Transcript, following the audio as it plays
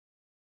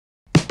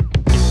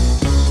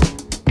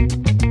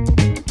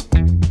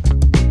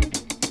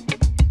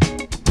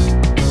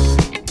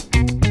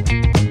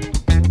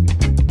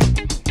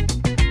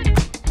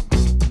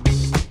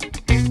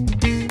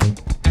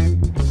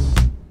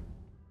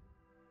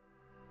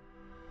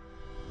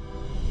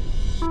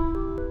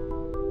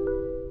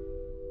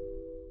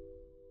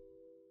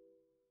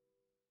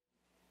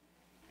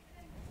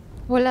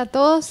Hola a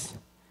todos,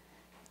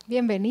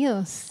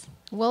 bienvenidos,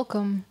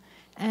 welcome.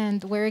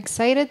 And we're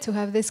excited to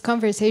have this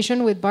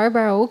conversation with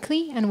Barbara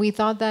Oakley, and we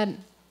thought that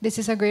this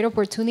is a great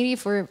opportunity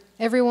for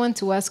everyone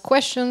to ask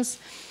questions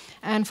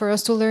and for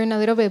us to learn a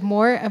little bit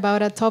more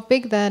about a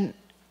topic that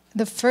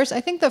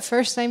I think the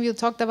first time you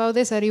talked about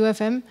this at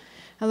UFM,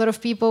 a lot of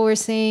people were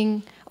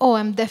saying, oh,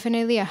 I'm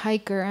definitely a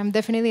hiker, I'm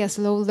definitely a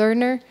slow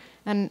learner,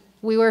 and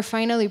we were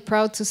finally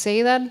proud to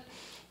say that.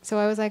 So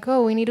I was like,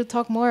 oh, we need to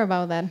talk more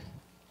about that.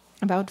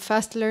 About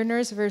fast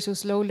learners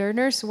versus slow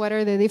learners. What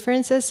are the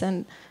differences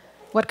and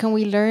what can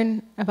we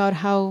learn about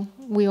how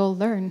we all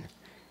learn?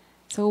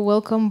 So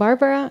welcome,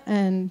 Barbara,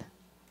 and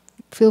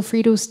feel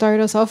free to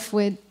start us off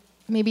with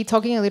maybe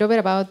talking a little bit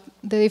about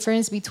the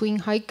difference between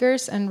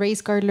hikers and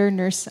race car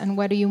learners, and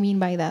what do you mean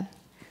by that?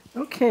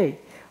 Okay,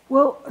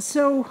 well,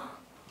 so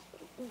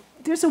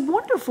there's a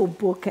wonderful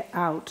book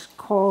out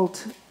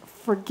called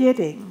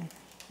Forgetting: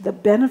 The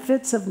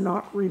Benefits of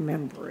Not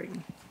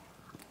Remembering,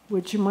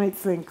 which you might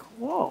think,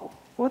 whoa,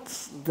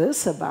 what's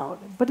this about?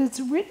 But it's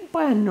written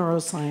by a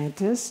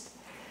neuroscientist,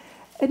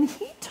 and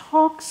he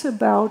talks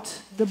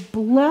about the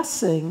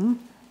blessing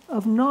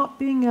of not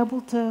being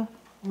able to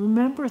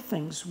remember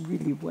things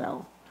really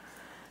well.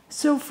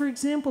 So, for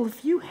example,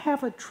 if you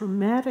have a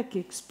traumatic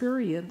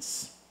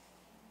experience,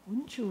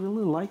 wouldn't you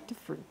really like to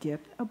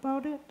forget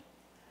about it?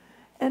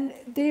 And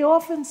they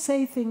often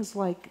say things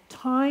like,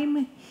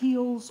 time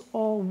heals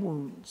all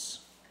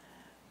wounds.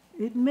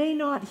 It may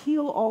not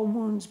heal all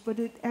wounds, but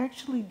it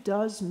actually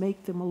does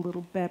make them a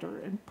little better.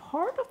 And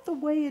part of the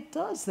way it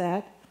does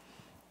that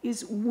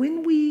is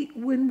when we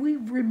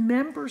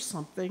remember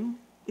something,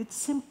 it's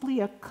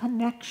simply a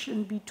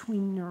connection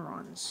between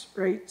neurons,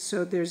 right?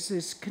 So there's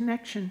this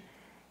connection,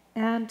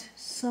 and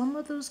some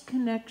of those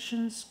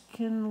connections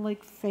can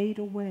like fade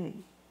away.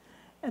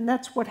 And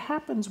that's what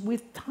happens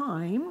with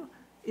time,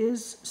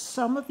 is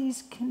some of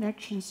these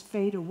connections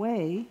fade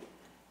away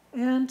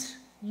and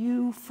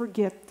you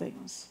forget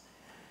things.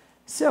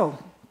 So,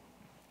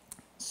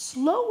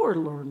 slower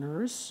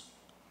learners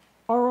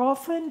are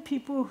often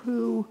people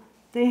who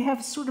they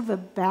have sort of a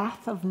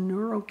bath of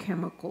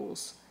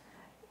neurochemicals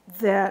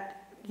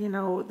that, you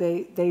know,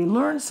 they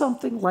learn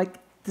something like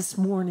this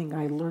morning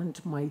I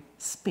learned my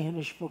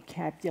Spanish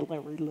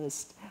vocabulary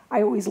list.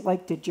 I always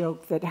like to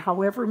joke that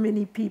however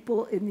many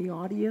people in the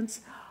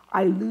audience,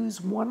 I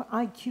lose 1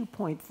 IQ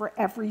point for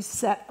every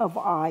set of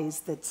eyes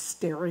that's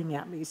staring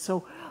at me.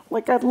 So,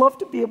 like, I'd love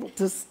to be able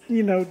to,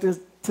 you know,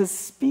 to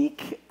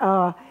speak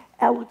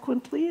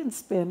eloquently in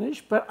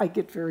Spanish, but I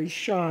get very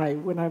shy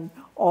when I'm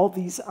all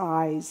these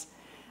eyes.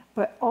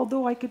 But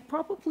although I could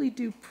probably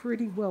do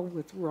pretty well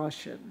with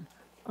Russian,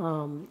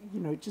 you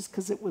know, just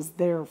because it was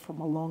there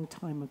from a long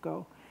time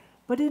ago.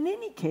 But in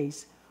any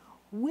case,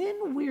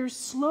 when we're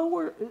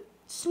slower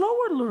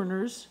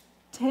learners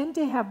tend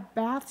to have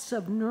baths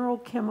of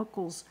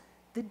neurochemicals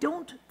that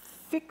don't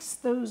fix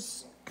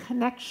those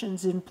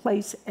connections in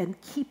place and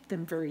keep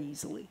them very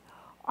easily.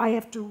 I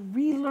have to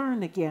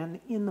relearn again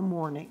in the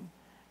morning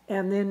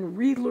and then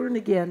relearn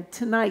again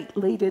tonight,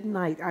 late at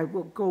night. I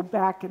will go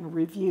back and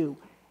review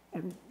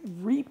and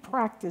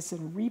re-practice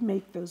and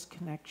remake those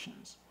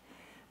connections.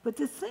 But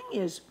the thing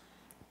is,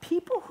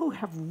 people who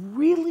have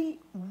really,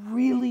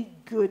 really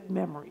good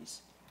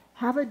memories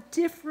have a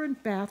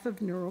different bath of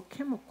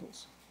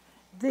neurochemicals.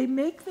 They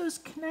make those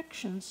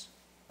connections,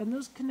 and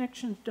those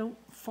connections don't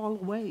fall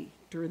away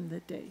during the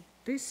day.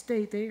 They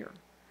stay there.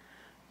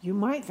 You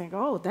might think,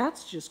 oh,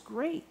 that's just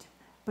great.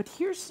 But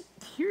here's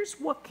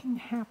what can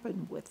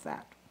happen with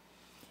that.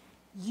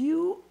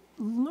 You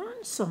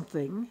learn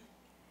something,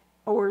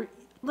 or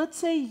let's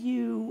say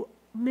you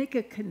make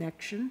a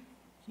connection.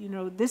 You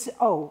know, this,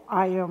 oh,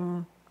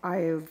 I've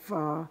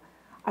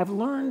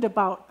learned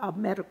about a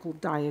medical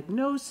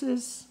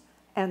diagnosis,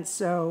 and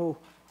so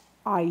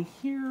I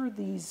hear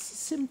these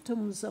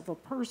symptoms of a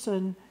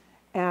person,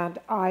 and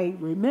I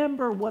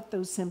remember what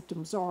those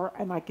symptoms are,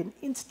 and I can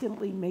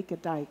instantly make a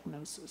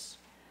diagnosis.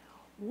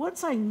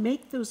 Once I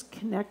make those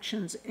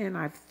connections and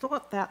I've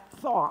thought that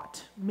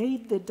thought,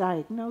 made the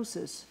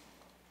diagnosis,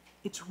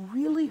 it's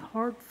really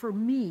hard for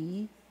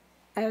me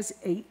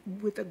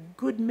with a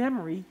good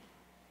memory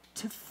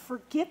to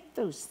forget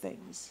those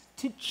things,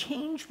 to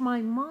change my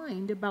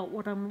mind about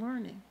what I'm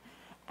learning.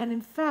 And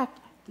in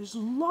fact, there's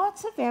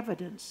lots of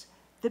evidence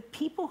that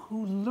people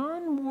who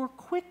learn more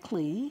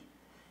quickly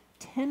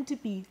tend to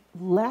be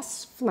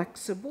less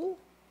flexible,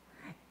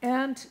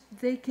 and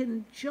they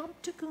can jump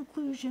to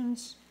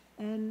conclusions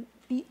and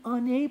be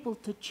unable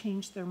to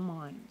change their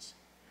minds.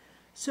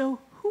 So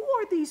who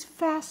are these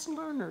fast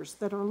learners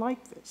that are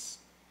like this?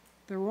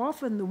 They're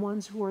often the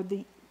ones who are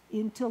the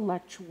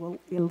intellectual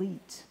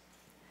elite.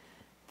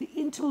 The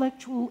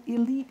intellectual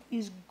elite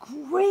is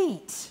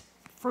great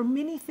for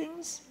many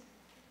things,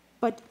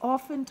 but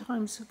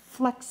oftentimes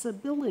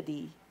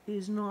flexibility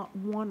is not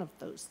one of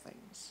those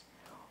things.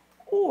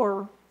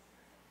 Or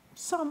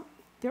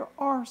there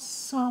are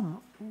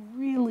some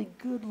really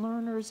good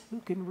learners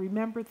who can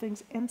remember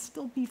things and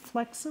still be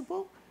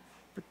flexible,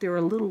 but they're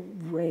a little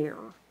rare.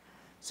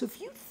 So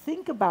if you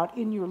think about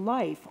in your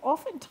life,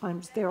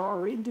 oftentimes there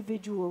are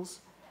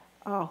individuals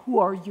who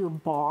are your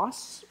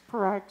boss,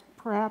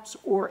 perhaps,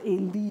 or a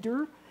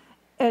leader,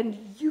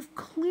 and you've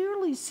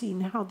clearly seen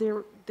how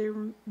they're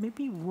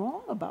maybe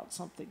wrong about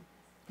something.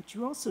 But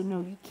you also know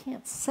you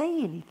can't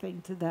say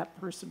anything to that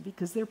person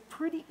because they're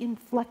pretty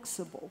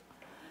inflexible.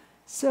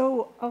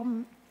 So,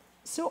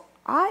 so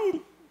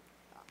I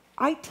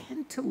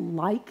tend to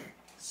like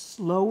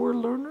slower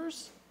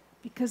learners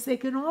because they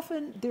can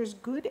often, there's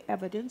good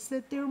evidence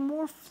that they're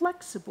more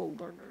flexible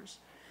learners.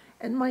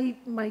 And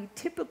my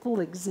typical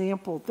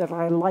example that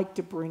I like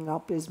to bring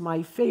up is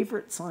my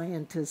favorite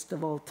scientist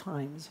of all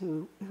times,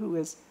 who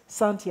is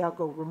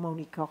Santiago Ramon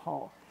y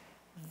Cajal.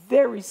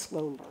 Very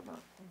slow learner,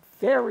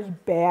 very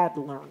bad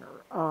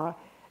learner.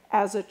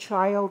 As a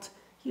child,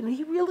 he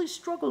really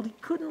struggled. He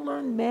couldn't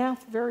learn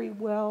math very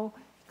well.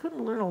 He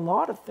couldn't learn a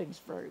lot of things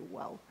very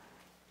well.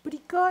 But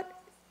he got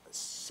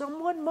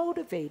somewhat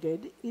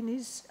motivated in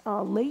his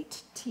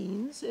late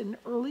teens and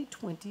early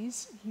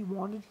 20s. He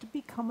wanted to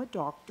become a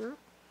doctor.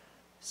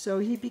 So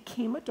he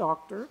became a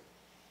doctor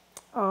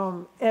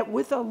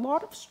with a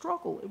lot of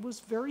struggle. It was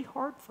very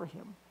hard for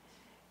him.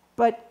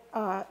 But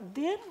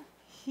then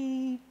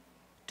he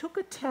took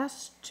a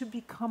test to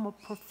become a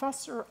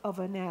professor of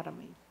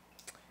anatomy,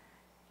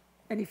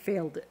 and he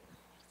failed it.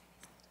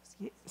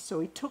 So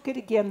he took it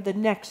again the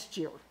next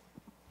year,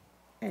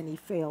 and he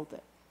failed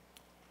it.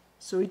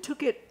 So he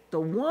took it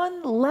the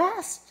one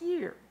last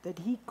year that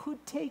he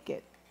could take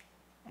it,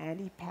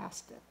 and he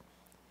passed it.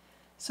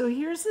 So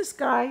here's this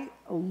guy,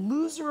 a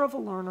loser of a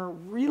learner,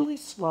 really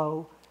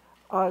slow.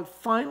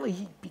 Finally,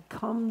 he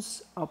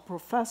becomes a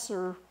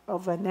professor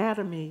of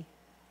anatomy,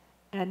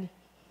 and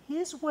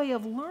his way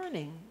of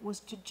learning was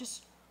to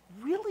just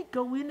really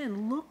go in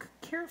and look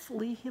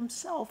carefully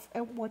himself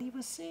at what he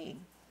was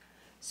seeing.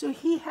 So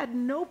he had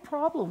no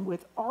problem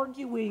with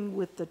arguing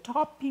with the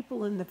top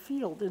people in the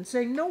field and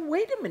saying, no,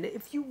 wait a minute,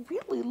 if you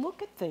really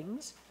look at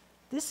things,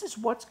 this is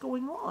what's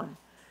going on.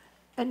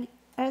 And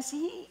as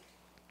he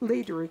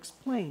later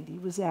explained, he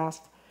was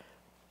asked,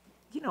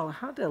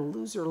 how did a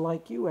loser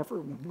like you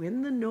ever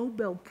win the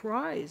Nobel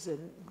Prize?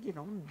 And,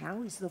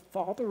 now he's the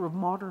father of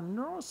modern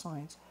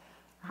neuroscience.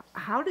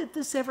 How did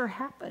this ever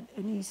happen?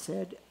 And he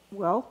said,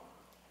 well,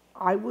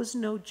 I was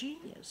no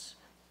genius.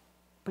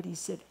 But he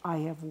said, I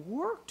have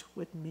worked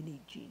with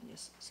many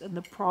geniuses. And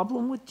the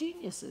problem with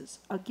geniuses,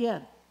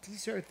 again,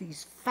 these are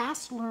these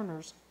fast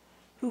learners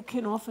who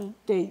can often,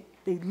 they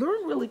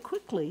learn really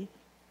quickly,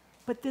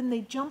 but then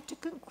they jump to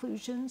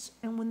conclusions,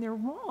 and when they're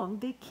wrong,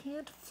 they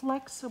can't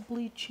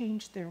flexibly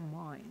change their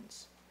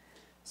minds.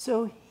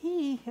 So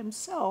he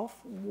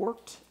himself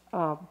worked,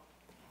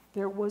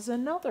 there was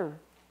another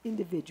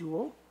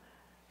individual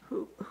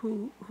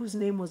whose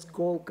name was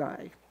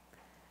Golgi.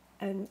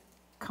 And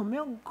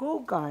Camille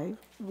Golgi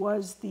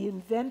was the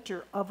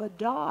inventor of a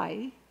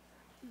dye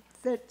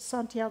that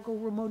Santiago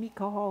Ramon y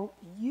Cajal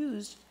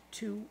used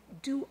to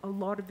do a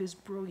lot of his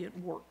brilliant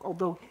work,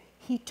 although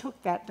he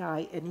took that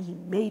dye and he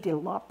made it a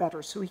lot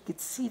better so he could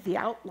see the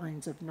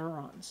outlines of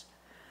neurons.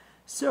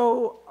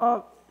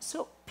 So,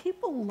 so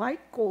people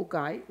like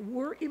Golgi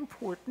were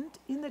important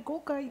in that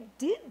Golgi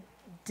did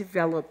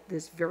develop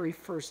this very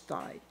first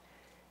dye.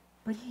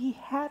 But he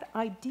had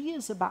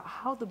ideas about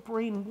how the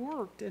brain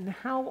worked and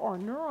how our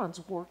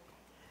neurons worked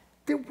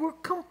that were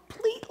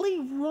completely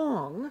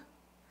wrong,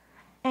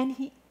 and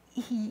he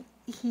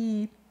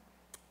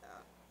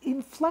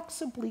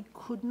inflexibly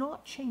could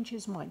not change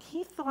his mind.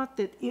 He thought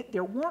that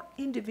there weren't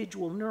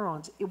individual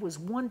neurons, it was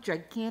one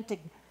gigantic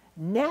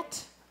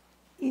net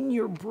in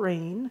your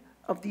brain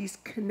of these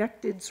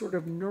connected sort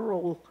of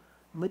neural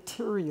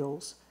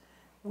materials,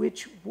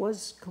 which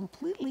was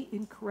completely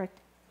incorrect.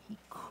 He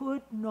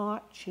could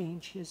not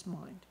change his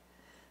mind.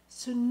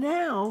 So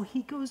now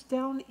he goes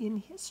down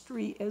in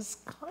history as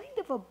kind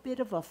of a bit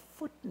of a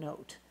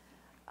footnote,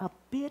 a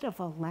bit of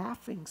a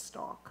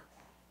laughingstock,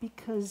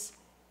 because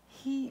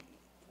he,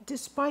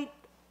 despite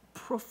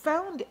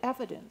profound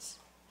evidence,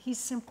 he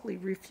simply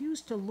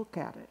refused to look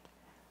at it.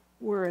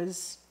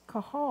 Whereas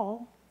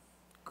Cajal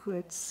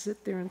could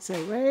sit there and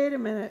say, wait a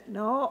minute,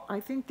 no, I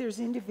think there's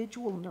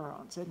individual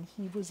neurons, and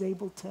he was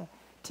able to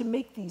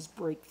make these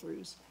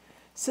breakthroughs.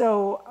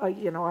 So, I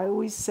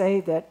always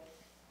say that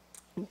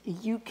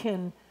you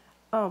can,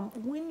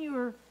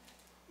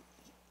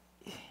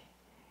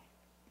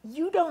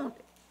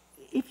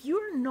 if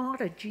you're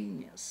not a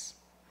genius,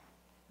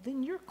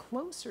 then you're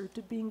closer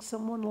to being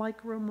someone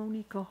like Ramon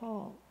y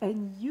Cajal.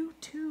 And you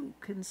too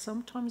can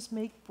sometimes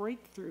make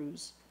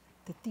breakthroughs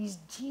that these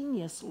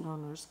genius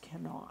learners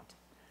cannot.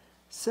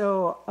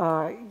 So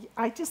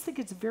I just think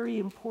it's very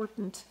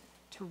important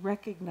to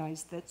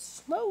recognize that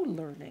slow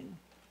learning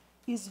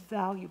is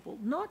valuable,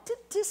 not to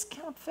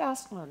discount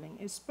fast learning,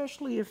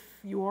 especially if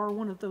you are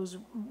one of those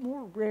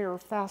more rare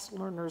fast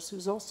learners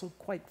who's also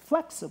quite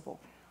flexible,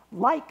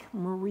 like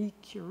Marie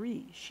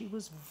Curie. She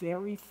was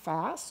very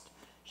fast,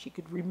 she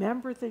could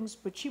remember things,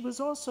 but she was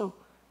also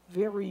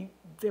very,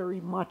 very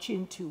much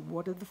into,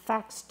 what do the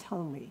facts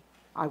tell me?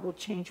 I will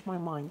change my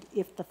mind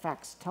if the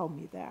facts tell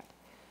me that.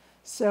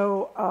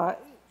 So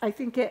I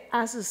think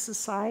as a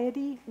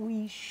society,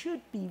 we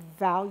should be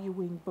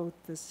valuing both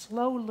the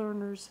slow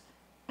learners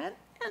and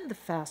the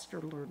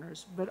faster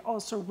learners, but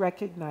also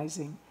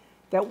recognizing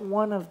that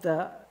one of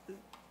the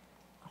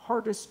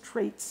hardest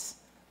traits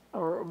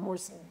or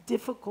most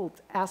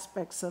difficult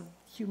aspects of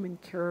human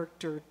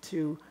character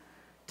to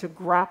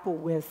grapple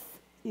with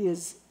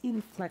is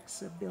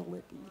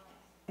inflexibility.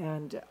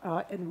 And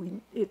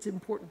it's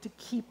important to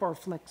keep our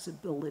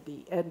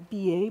flexibility and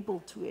be able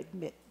to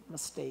admit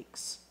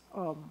mistakes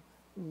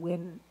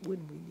when we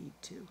need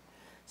to.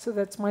 So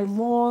that's my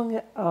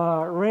long,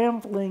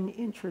 rambling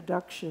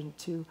introduction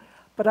to,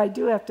 but I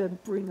do have to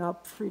bring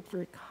up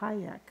Friedrich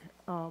Hayek,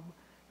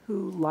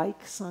 who,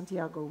 like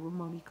Santiago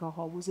Ramon y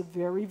Cajal, was a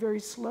very, very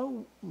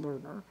slow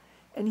learner.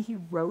 And he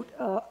wrote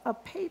a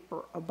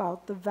paper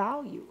about the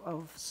value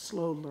of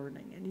slow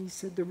learning. And he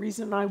said, the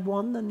reason I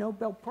won the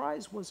Nobel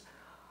Prize was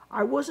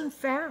I wasn't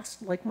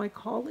fast like my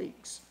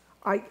colleagues.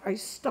 I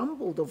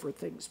stumbled over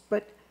things,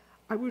 but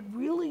I would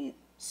really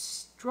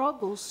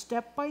struggle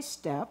step by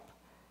step.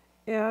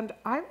 And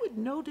I would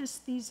notice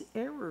these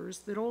errors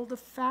that all the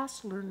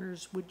fast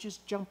learners would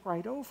just jump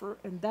right over.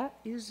 And that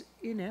is,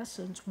 in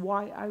essence,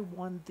 why I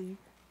won the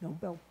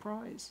Nobel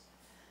Prize.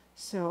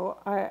 So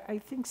I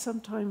think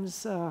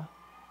sometimes,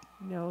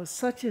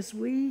 such as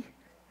we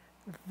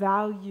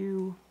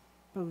value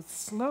both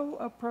slow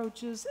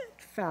approaches and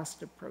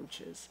fast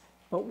approaches.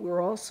 But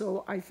we're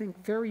also, I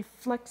think, very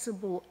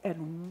flexible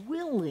and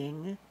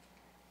willing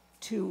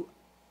to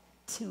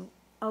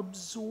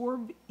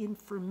absorb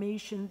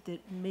information that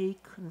may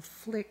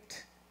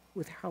conflict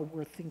with how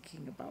we're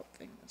thinking about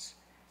things.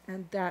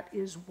 And that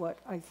is what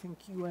I think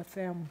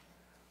UFM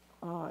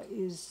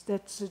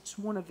it's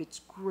one of its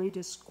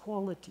greatest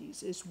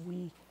qualities,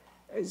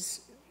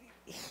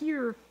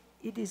 here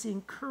it is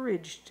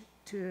encouraged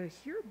to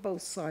hear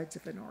both sides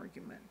of an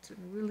argument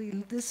and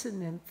really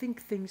listen and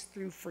think things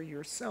through for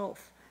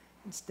yourself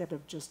instead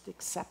of just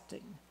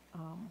accepting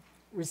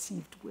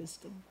received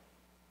wisdom.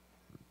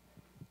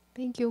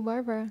 Thank you,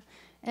 Barbara.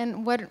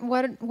 And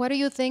what do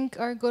you think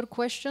are good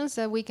questions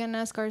that we can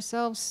ask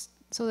ourselves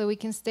so that we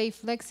can stay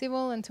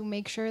flexible and to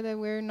make sure that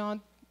we're not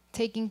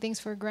taking things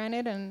for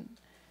granted and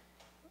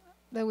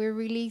that we're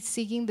really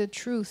seeking the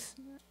truth?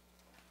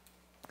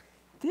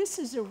 This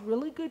is a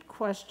really good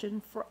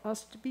question for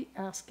us to be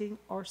asking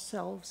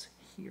ourselves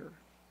here.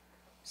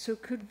 So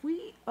could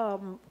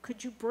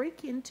you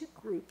break into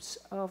groups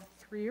of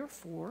 3 or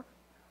 4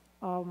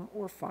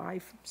 or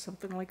 5,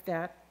 something like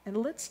that, and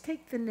let's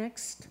take the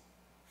next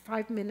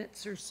 5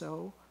 minutes or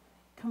so,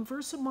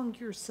 converse among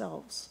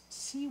yourselves,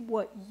 see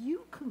what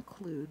you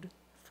conclude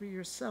for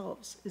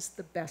yourselves is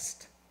the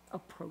best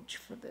approach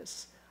for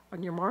this.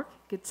 On your mark,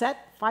 get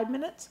set, 5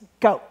 minutes,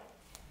 go.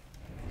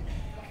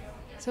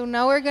 So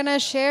now we're gonna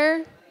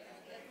share.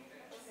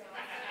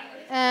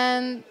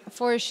 And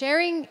for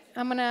sharing,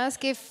 I'm gonna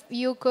ask if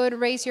you could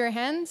raise your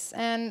hands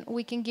and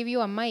we can give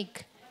you a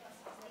mic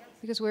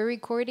because we're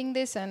recording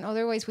this and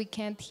otherwise we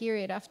can't hear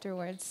it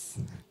afterwards.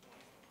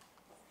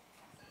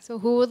 So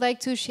who would like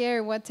to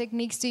share? What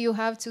techniques do you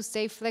have to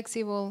stay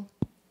flexible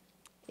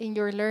in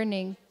your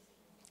learning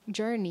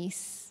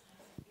journeys?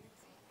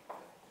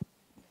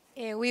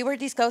 We were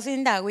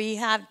discussing that we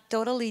have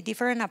totally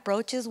different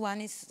approaches.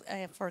 One is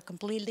for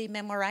completely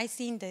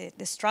memorizing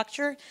the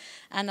structure.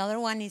 Another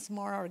one is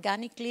more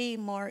organically,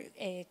 more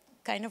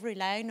kind of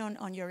relying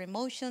on your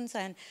emotions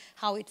and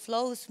how it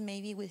flows,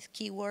 maybe with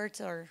keywords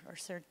or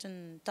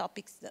certain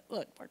topics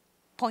or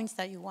points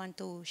that you want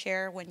to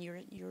share when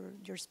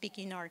you're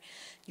speaking or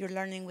you're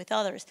learning with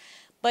others.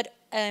 But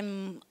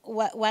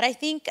what I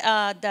think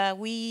that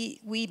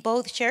we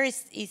both share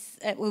is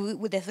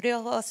with the 3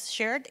 of us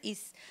shared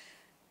is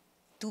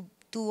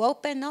to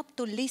open up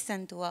to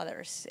listen to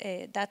others.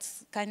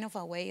 That's kind of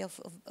a way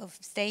of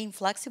staying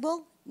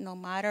flexible, no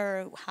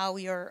matter how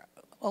your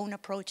own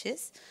approach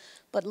is,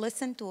 but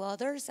listen to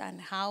others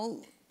and how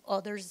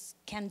others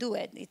can do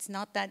it. It's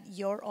not that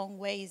your own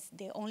way is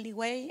the only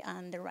way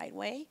and the right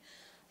way,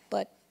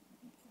 but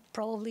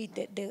probably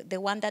the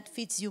one that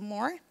fits you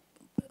more,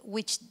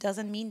 which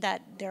doesn't mean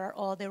that there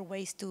are other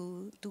ways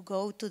to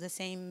go to the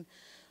same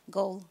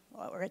goal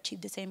or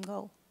achieve the same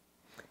goal.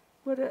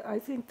 But I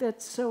think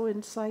that's so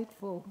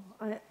insightful.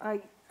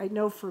 I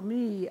know for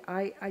me,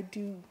 I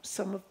do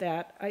some of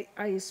that.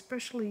 I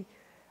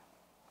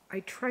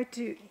try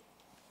to,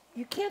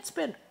 you can't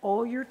spend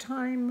all your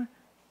time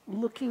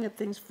looking at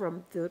things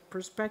from the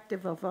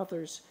perspective of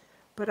others,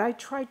 but I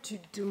try to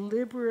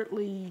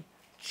deliberately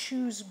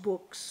choose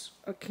books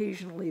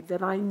occasionally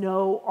that I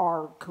know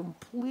are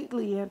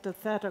completely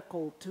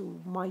antithetical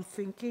to my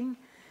thinking,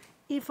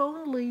 if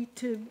only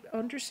to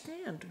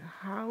understand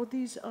how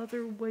these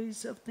other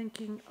ways of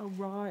thinking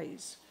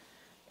arise.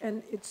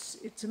 And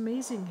it's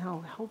amazing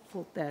how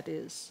helpful that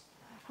is.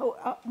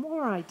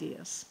 More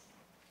ideas.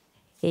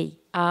 Hey,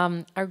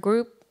 our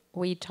group,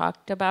 we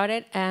talked about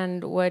it,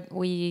 and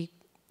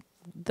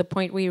the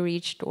point we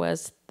reached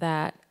was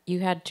that you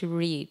had to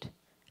read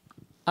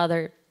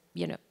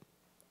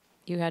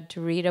you had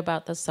to read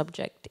about the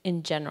subject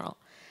in general.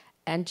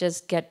 and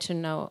just get to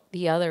know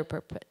the other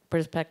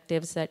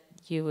perspectives that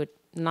you would,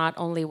 not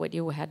only what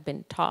you had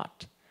been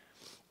taught,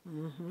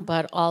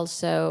 but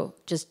also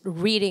just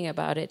reading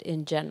about it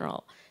in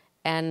general,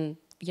 and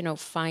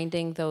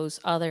finding those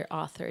other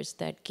authors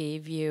that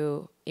gave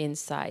you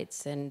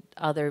insights and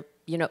other,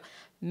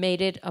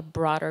 made it a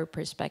broader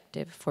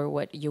perspective for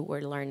what you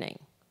were learning.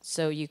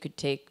 So you could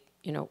take,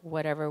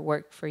 whatever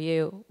worked for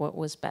you, what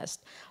was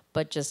best,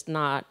 but just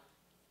not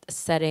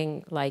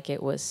setting like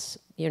it was,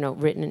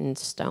 written in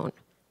stone,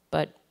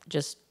 but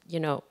just,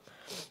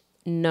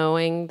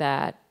 knowing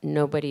that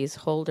nobody's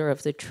holder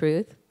of the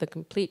truth, the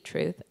complete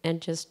truth,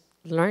 and just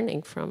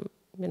learning from,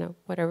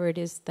 whatever it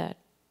is that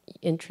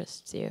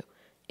interests you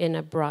in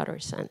a broader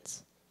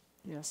sense.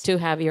 Yes. To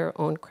have your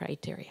own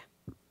criteria.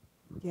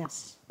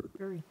 Yes,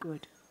 very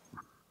good.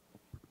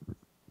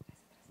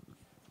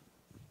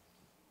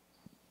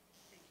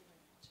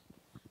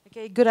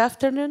 Okay, good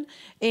afternoon.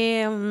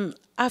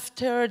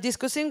 After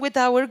discussing with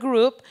our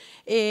group,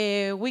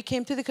 we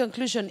came to the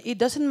conclusion it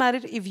doesn't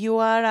matter if you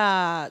are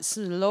a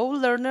slow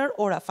learner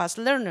or a fast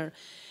learner.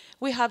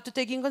 We have to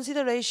take in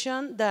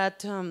consideration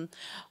that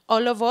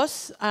all of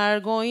us are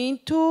going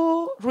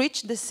to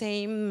reach the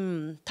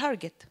same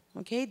target,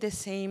 okay, the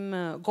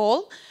same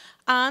goal,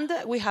 and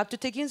we have to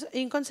take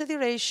in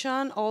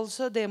consideration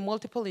also the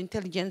multiple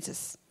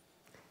intelligences.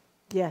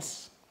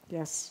 Yes,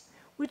 yes.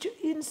 Which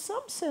in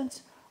some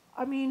sense,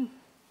 I mean,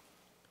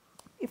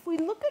 if we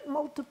look at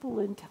multiple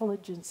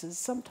intelligences,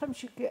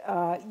 sometimes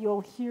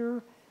you'll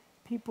hear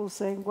people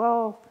saying,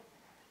 well,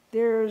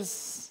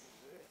 there's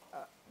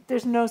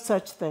no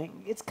such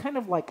thing. It's kind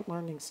of like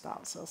learning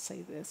styles. I'll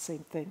say the same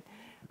thing.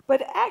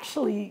 But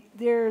actually,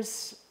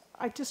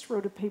 I just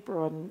wrote a paper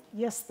on,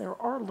 yes, there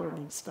are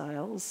learning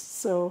styles.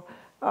 So,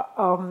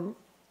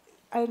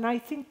 and I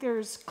think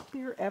there's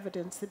clear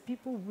evidence that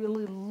people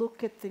really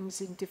look at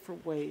things in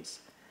different ways.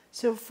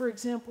 So, for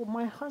example,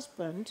 my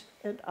husband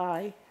and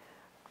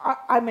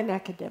I'm an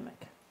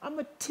academic. I'm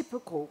a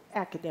typical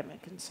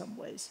academic in some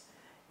ways.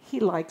 He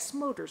likes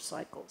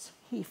motorcycles.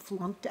 He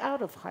flunked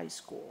out of high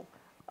school.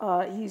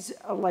 He's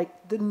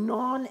like the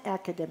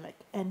non-academic,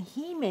 and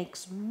he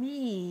makes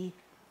me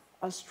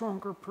a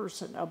stronger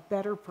person, a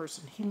better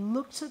person. He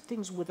looks at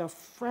things with a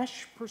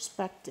fresh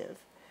perspective,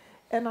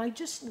 and I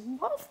just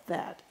love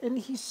that. And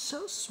he's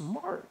so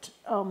smart.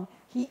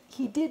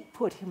 He did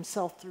put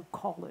himself through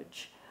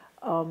college,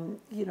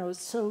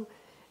 so.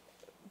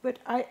 But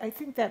I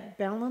think that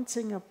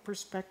balancing of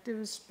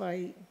perspectives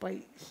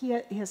he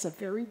has a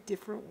very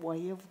different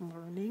way of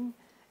learning,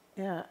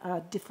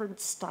 a different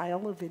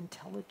style of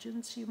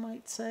intelligence, you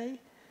might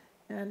say,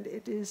 and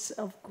it is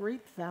of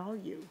great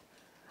value.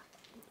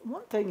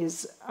 One thing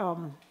is,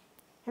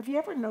 have you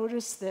ever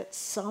noticed that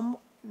some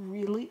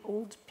really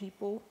old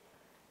people,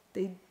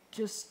 they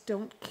just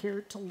don't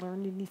care to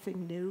learn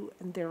anything new,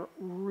 and they're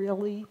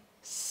really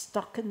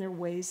stuck in their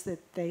ways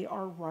that they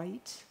are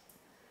right?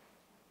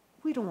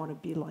 We don't want to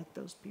be like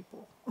those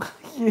people,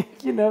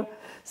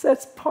 So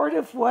that's part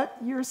of what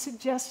you're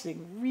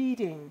suggesting.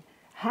 Reading,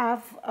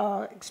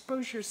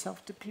 expose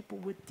yourself to people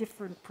with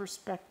different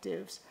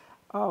perspectives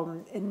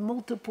and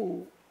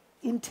multiple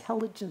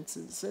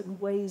intelligences and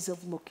ways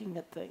of looking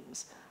at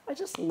things. I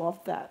just love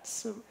that.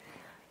 So,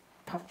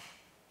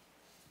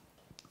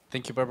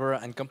 Thank you, Barbara.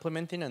 And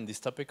complementing on this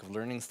topic of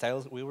learning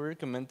styles, we were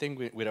commenting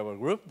with our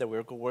group that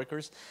we're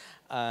co-workers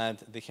at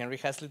the Henry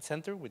Hazlitt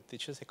Center, which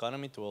teaches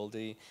economy to all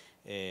the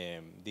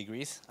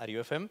degrees at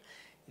UFM.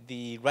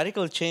 The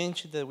radical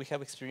change that we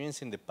have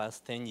experienced in the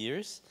past 10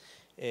 years,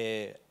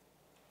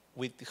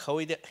 with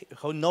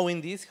how knowing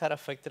this had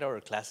affected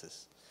our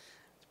classes.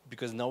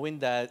 Because knowing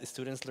that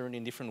students learn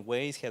in different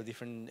ways, have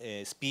different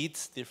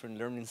speeds, different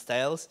learning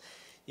styles,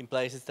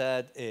 implies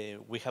that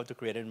we have to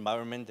create an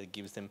environment that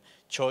gives them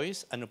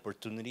choice and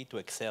opportunity to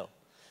excel.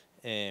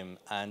 And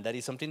that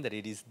is something that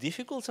it is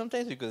difficult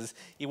sometimes, because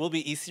it will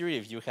be easier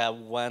if you have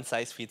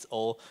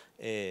one-size-fits-all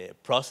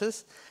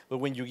process. But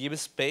when you give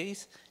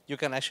space, you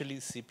can actually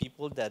see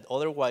people that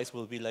otherwise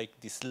will be like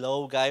the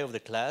slow guy of the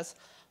class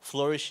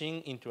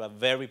flourishing into a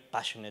very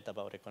passionate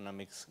about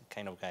economics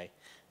kind of guy.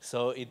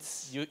 So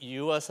it's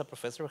you as a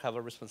professor have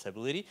a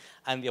responsibility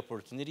and the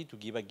opportunity to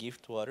give a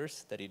gift to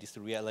others, that it is to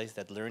realize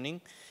that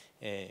learning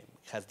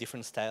has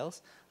different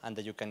styles and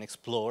that you can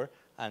explore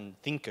and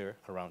tinker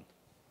around.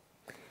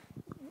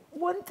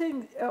 one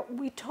thing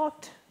we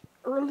talked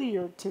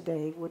earlier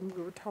today when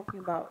we were talking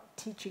about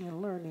teaching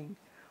and learning,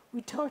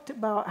 we talked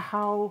about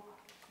how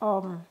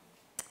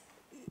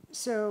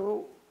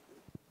so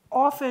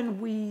often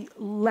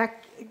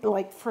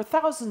like for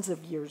thousands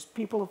of years,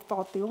 people have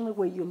thought the only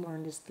way you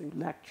learn is through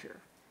lecture.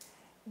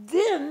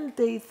 Then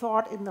they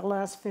thought in the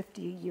last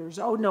 50 years,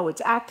 oh no,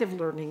 it's active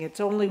learning. It's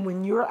only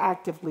when you're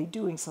actively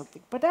doing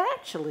something. But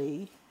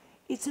actually,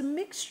 it's a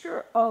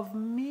mixture of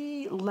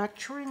me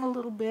lecturing a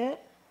little bit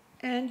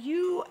and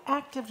you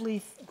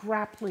actively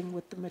grappling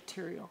with the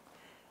material.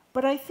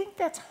 But I think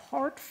that's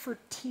hard for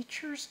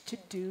teachers to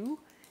do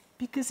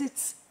because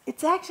it's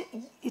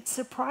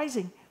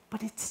surprising,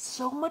 but it's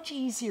so much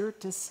easier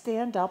to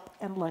stand up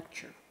and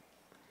lecture.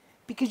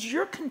 because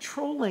you're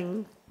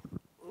controlling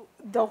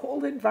the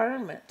whole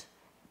environment.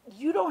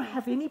 You don't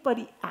have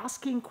anybody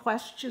asking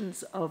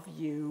questions of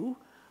you,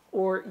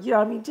 or,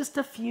 I mean, just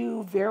a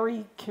few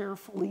very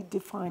carefully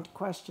defined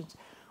questions.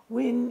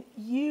 When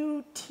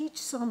you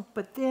teach some,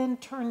 but then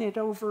turn it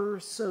over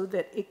so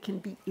that it can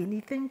be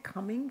anything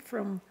coming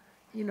from,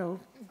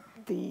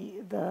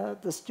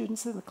 the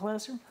students in the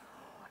classroom,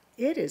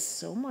 it is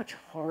so much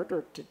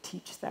harder to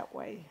teach that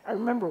way. I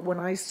remember when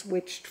I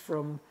switched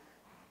from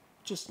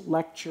just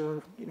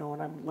lecture,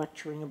 when I'm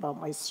lecturing about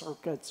my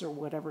circuits or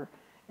whatever,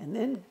 and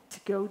then to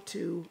go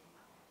to,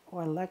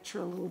 I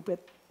lecture a little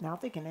bit, now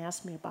they can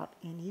ask me about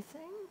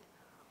anything.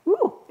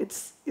 Ooh,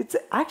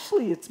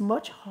 it's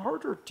much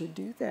harder to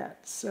do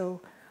that. So,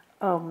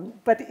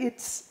 but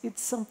it's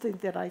something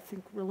that I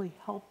think really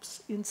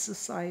helps in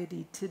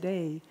society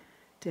today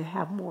to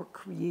have more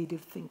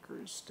creative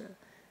thinkers,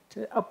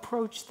 to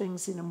approach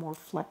things in a more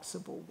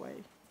flexible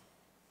way.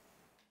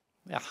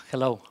 Yeah,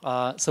 hello.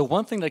 So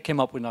one thing that came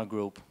up in our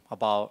group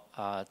about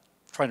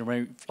trying to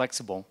remain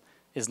flexible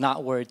is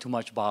not worry too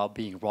much about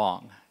being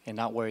wrong and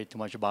not worry too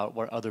much about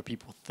what other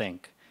people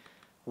think,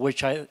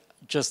 which I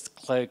just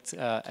clicked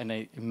and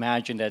I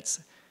imagine that's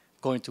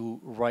going to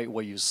write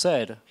what you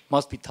said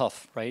must be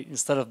tough, right?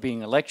 Instead of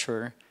being a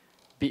lecturer,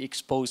 be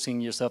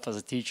exposing yourself as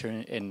a teacher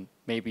and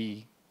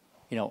maybe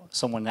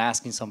someone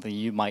asking something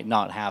you might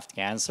not have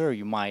the answer, or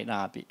you might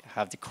not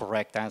have the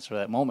correct answer at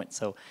that moment.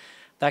 So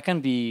that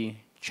can be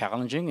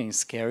challenging and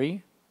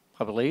scary,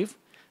 I believe.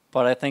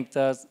 But I think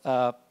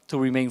that to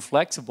remain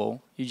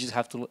flexible, you just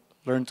have to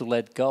learn to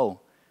let go.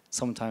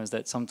 Sometimes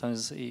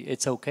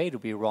it's okay to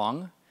be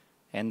wrong,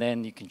 and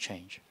then you can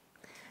change.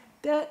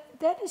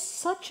 That is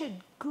such a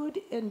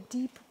good and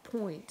deep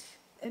point.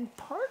 And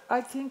part,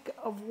 I think,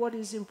 of what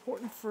is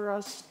important for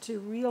us to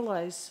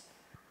realize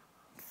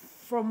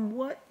from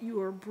what you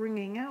are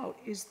bringing out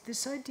is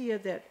this idea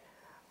that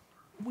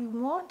we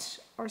want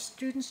our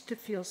students to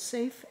feel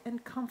safe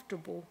and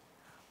comfortable,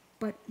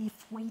 but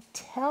if we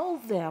tell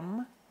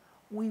them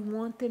we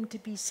want them to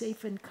be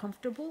safe and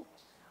comfortable,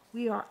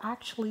 we are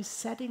actually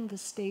setting the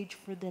stage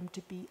for them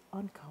to be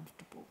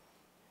uncomfortable.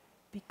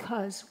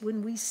 Because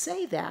when we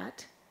say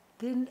that,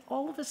 then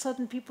all of a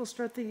sudden people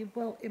start thinking,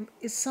 well,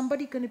 is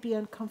somebody going to be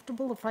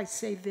uncomfortable if I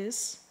say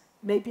this?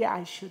 Maybe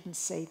I shouldn't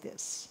say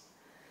this.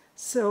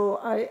 So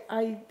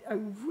I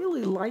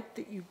really like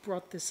that you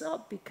brought this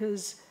up,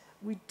 because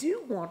we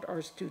do want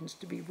our students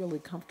to be really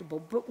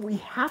comfortable, but we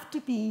have to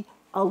be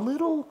a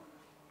little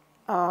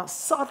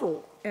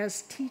subtle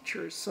as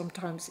teachers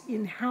sometimes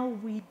in how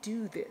we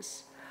do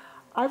this.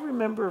 I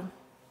remember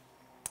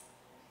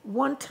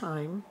one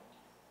time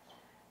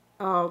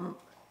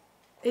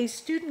a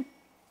student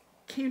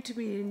came to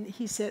me and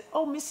he said,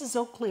 "Oh, Mrs.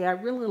 Oakley, I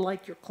really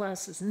like your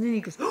classes." And then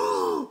he goes,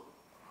 "Oh,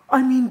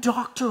 I mean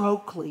Dr.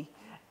 Oakley."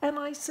 And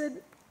I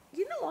said,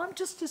 I'm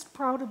just as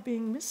proud of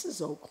being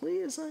Mrs.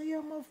 Oakley as I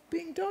am of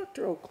being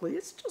Dr. Oakley.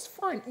 It's just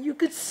fine. You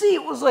could see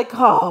it was like,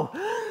 oh,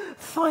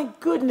 thank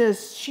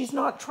goodness she's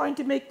not trying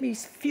to make me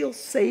feel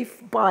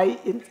safe by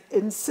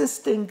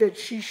insisting that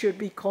she should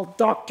be called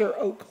Dr.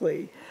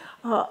 Oakley.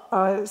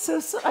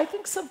 So I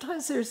think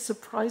sometimes there's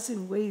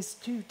surprising ways,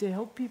 too, to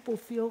help people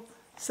feel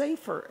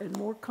safer and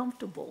more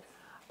comfortable.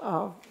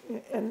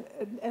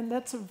 And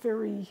that's a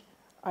very...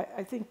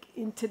 I think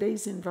in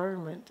today's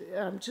environment,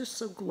 I'm just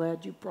so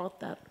glad you brought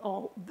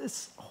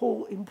this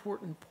whole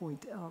important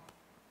point up.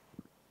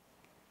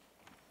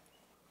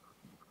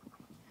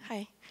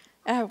 Hi.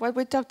 What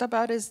we talked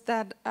about is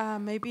that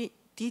maybe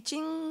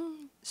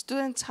teaching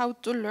students how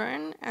to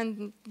learn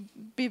and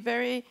be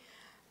very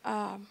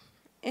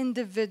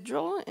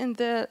individual in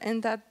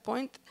that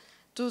point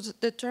to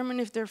determine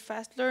if they're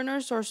fast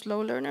learners or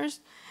slow learners.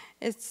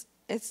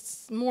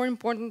 It's more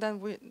important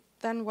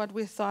than what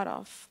we thought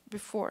of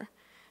before.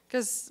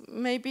 Because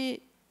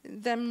maybe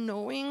them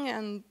knowing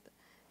and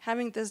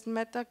having this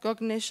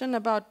metacognition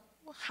about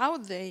how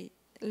they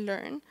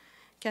learn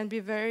can be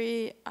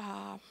very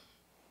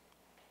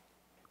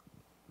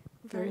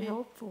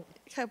helpful.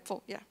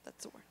 Helpful, yeah,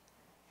 that's the word.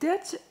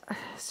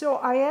 So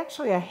I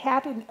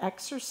had an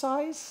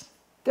exercise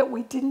that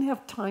we didn't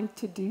have time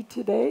to do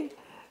today,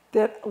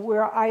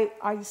 where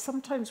I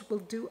sometimes will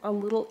do a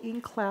little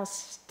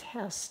in-class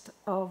test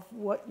of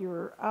what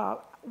your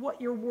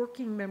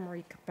working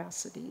memory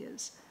capacity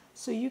is.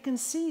 So you can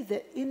see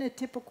that in a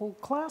typical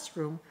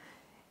classroom,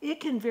 it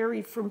can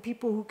vary from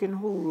people who can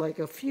hold like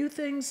a few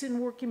things in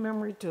working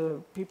memory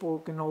to people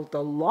who can hold a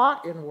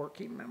lot in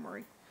working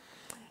memory.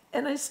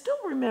 And I still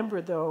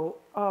remember, though,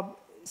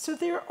 so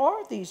there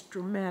are these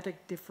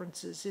dramatic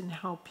differences in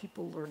how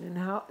people learn, and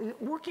how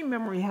working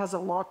memory has a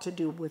lot to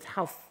do with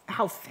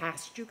how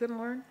fast you can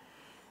learn.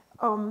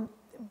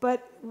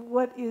 But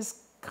what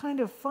is kind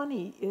of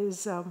funny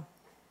is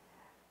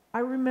I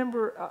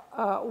remember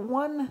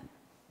one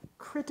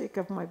critic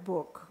of my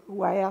book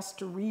who I asked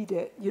to read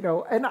it,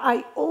 and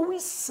I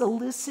always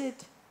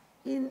solicit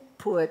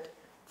input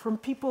from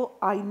people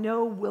I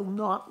know will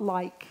not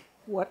like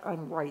what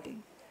I'm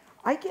writing.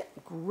 I get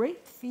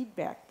great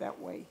feedback that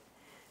way.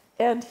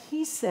 And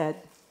he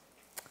said,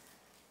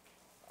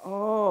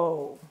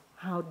 Oh,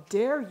 how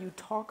dare you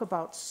talk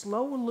about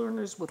slow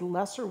learners with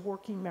lesser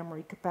working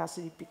memory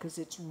capacity because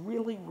it's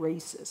really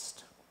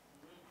racist.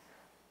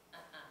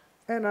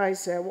 And I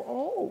said, well,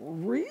 oh,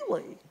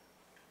 really?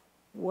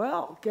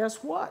 Well,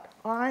 guess what?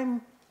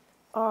 I'm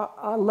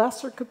a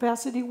lesser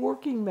capacity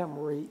working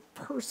memory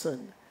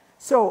person.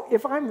 So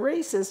if I'm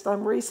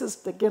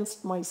racist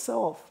against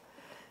myself.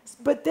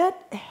 But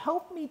that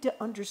helped me to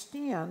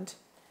understand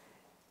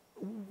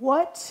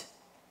what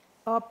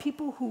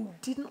people who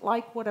didn't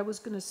like what I was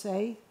going to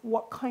say,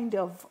 what kind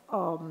of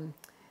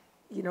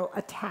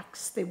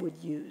attacks they would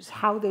use,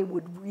 how they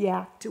would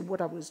react to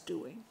what I was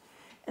doing.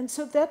 And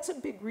so that's a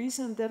big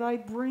reason that I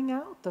bring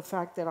out the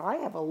fact that I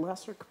have a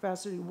lesser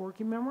capacity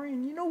working memory,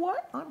 and you know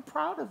what? I'm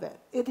proud of it.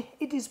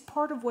 It is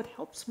part of what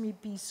helps me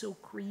be so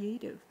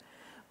creative.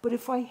 But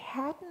if I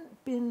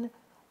hadn't been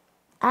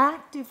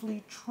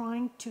actively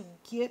trying to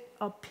get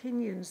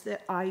opinions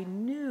that I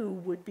knew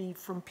would be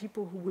from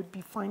people who would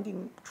be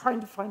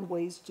trying to find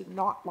ways to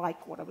not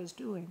like what I was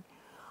doing,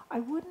 I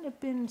wouldn't have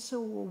been so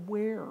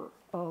aware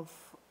of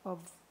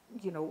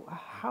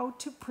how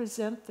to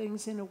present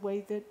things in a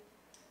way that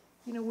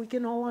we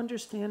can all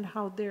understand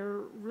how they're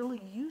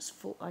really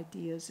useful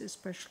ideas,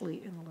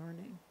 especially in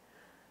learning.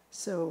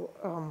 So,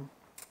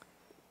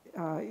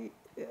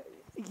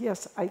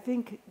 yes, I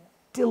think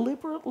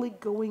deliberately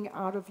going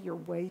out of your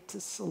way to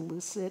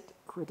solicit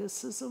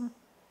criticism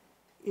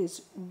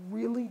is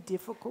really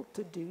difficult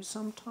to do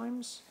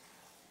sometimes.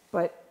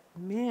 But,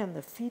 man,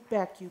 the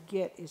feedback you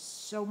get is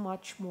so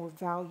much more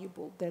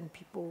valuable than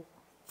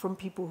from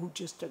people who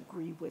just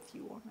agree with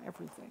you on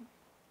everything.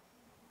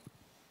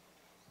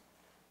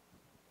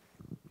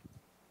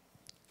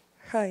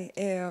 Hi.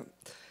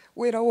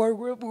 With our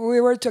group,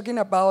 we were talking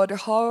about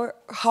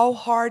how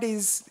hard it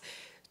is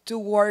to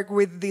work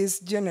with this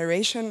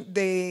generation.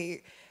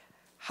 They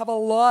have a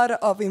lot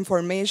of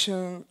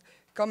information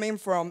coming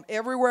from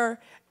everywhere,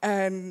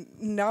 and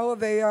now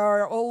they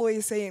are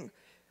always saying,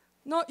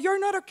 "No, you're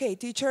not okay,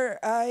 teacher.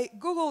 I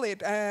Googled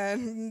it,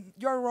 and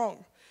you're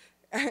wrong."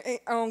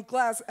 On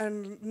class,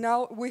 and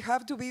now we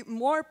have to be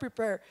more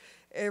prepared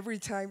every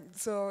time.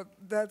 So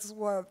that's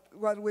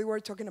what we were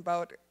talking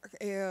about.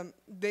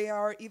 They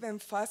are even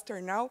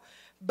faster now,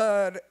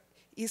 but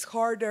it's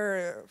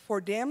harder for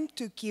them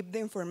to keep the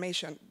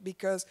information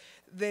because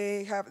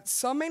they have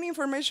so many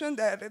information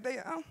that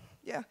they,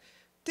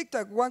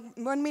 TikTok,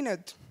 1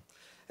 minute,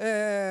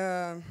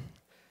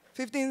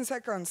 15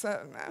 seconds,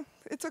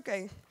 it's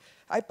okay.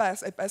 I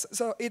pass.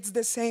 So it's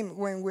the same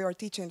when we are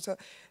teaching. So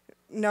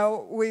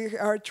now we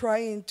are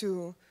trying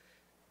to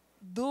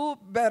do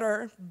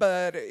better,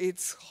 but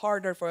it's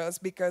harder for us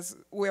because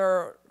we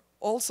are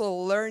also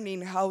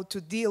learning how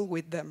to deal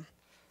with them.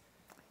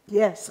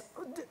 Yes,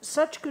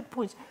 such good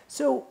points.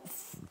 So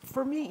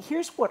for me,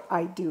 here's what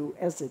I do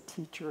as a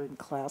teacher in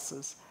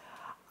classes.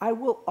 I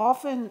will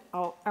often,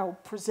 I'll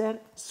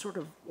present sort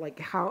of like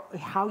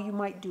how you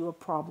might do a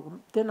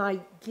problem. Then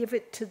I give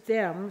it to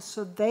them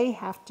so they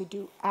have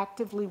to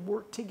actively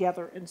work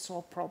together and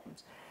solve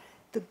problems.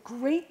 The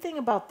great thing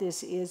about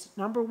this is,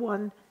 number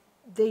one,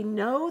 they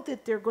know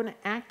that they're going to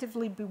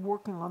actively be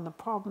working on the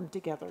problem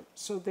together,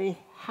 so they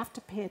have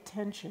to pay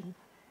attention.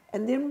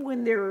 And then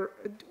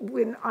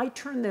when I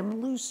turn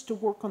them loose to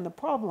work on the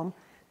problem,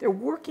 they're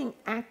working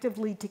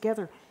actively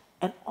together.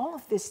 And all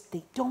of this,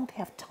 they don't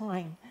have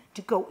time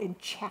to go and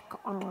check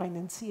online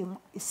and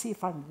see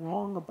if I'm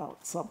wrong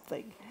about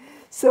something.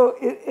 So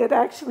it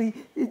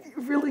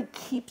really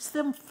keeps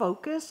them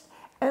focused.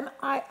 And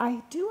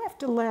I do have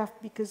to laugh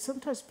because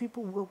sometimes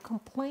people will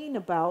complain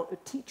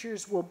about,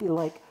 teachers will be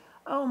like,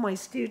 oh, my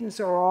students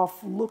are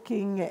off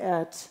looking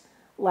at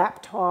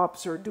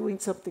laptops or doing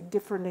something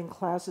different in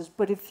classes.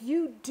 But if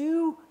you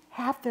do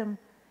have them,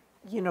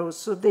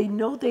 so they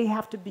know they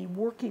have to be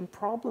working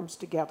problems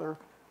together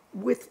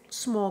with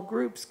small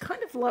groups,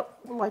 kind of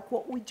like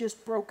what we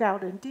just broke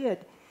out and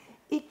did,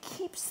 it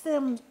keeps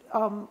them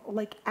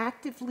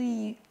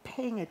actively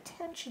paying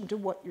attention to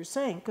what you're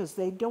saying because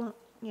they don't,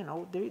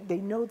 they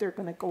know they're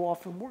going to go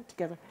off and work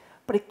together.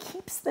 But it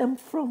keeps them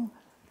from,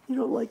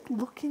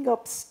 looking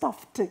up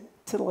stuff to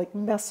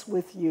mess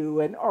with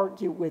you and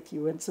argue with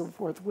you and so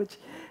forth, which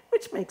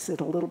makes it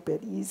a little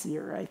bit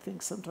easier, I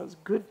think, sometimes.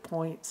 Good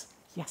points.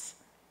 Yes?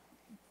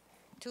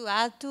 To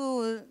add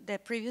to the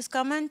previous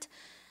comment,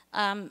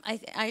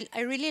 I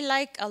really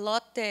like a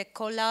lot the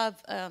collab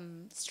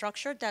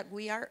structure that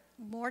we are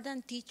more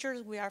than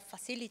teachers, we are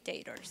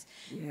facilitators.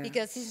 Yes.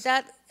 Because it's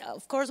that,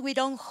 of course, we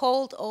don't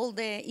hold all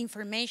the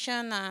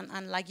information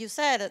and like you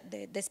said,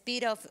 the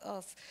speed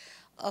of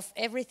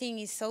everything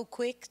is so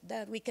quick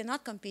that we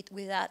cannot compete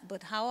with that.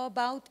 But how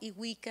about if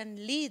we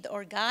can lead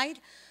or guide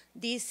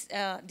these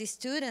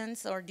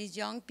students or these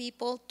young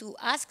people to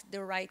ask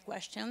the right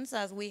questions,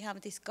 as we have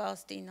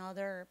discussed in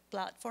other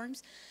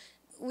platforms,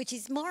 which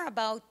is more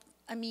about,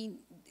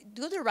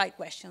 do the right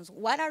questions.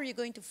 What are you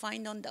going to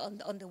find on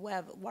the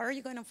web? What are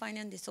you going to find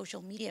on the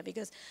social media?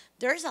 Because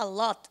there's a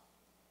lot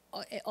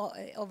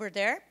over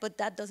there, but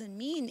that doesn't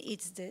mean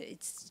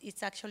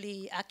it's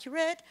actually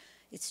accurate.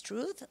 it's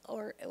truth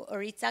or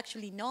it's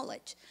actually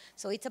knowledge.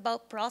 So it's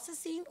about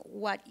processing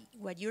what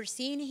you're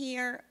seeing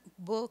here,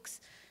 books,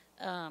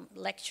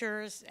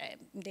 lectures,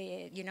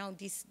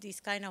 these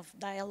kind of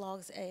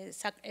dialogues,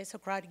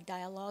 Socratic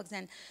dialogues,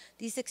 and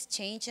this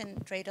exchange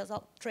and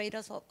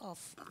trade-offs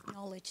of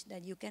knowledge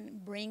that you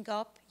can bring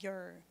up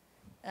your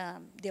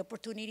the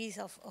opportunities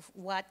of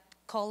what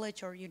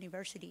college or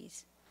university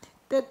is.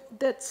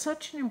 That's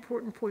such an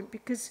important point,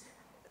 because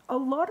a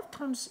lot of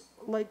times,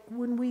 like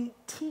when we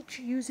teach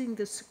using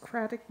the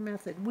Socratic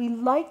method, we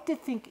like to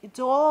think it's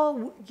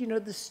all,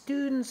 the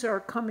students are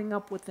coming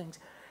up with things.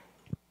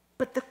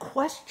 But the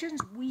questions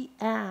we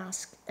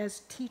ask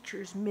as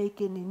teachers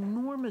make an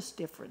enormous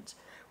difference.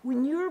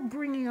 When you're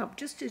bringing up,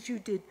 just as you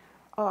did,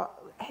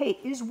 hey,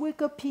 is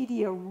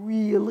Wikipedia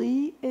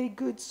really a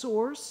good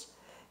source?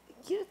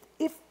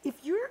 If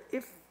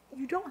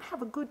you don't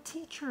have a good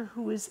teacher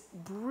who is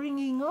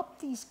bringing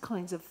up these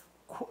kinds of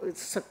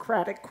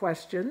Socratic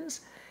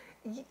questions,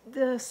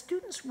 the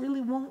students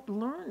really won't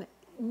learn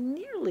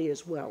nearly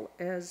as well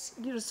as,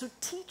 so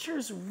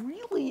teachers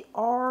really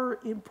are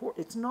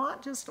important. It's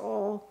not just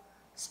all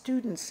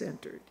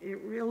student-centered. It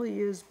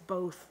really is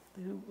both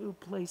who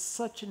play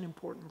such an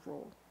important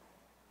role.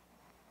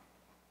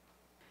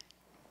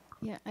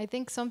 Yeah, I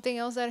think something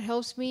else that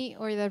helps me,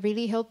 or that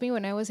really helped me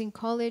when I was in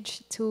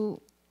college,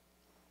 to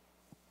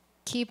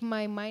keep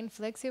my mind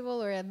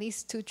flexible, or at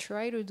least to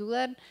try to do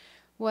that,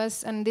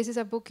 was, and this is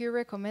a book you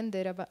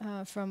recommended,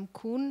 about, from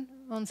Kuhn,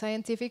 on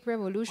scientific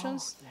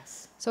revolutions. Oh,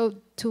 yes. So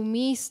to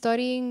me,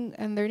 studying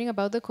and learning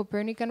about the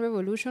Copernican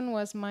revolution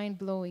was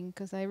mind-blowing,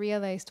 because I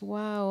realized,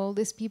 wow, all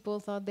these people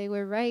thought they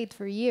were right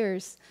for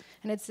years.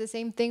 And it's the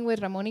same thing with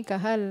Ramón y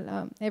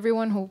Cajal.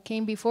 Everyone who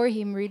came before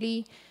him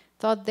really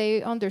thought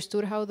they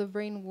understood how the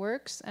brain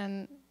works,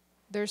 and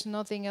there's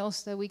nothing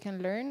else that we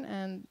can learn,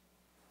 and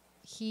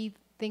he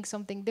thinks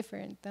something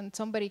different, and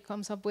somebody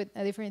comes up with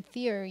a different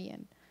theory,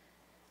 and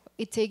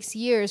it takes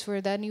years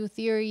for that new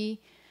theory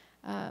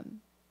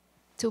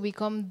to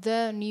become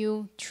the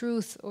new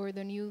truth or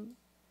the new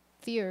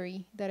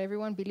theory that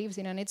everyone believes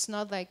in. And it's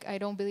not like I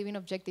don't believe in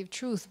objective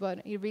truth,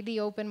 but it really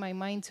opened my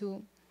mind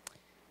to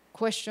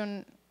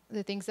question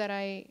the things that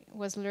I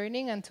was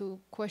learning, and to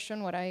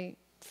question what I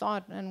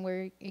thought and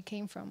where it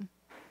came from.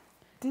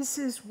 This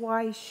is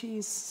why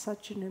she's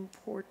such an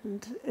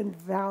important and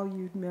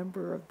valued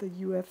member of the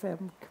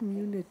UFM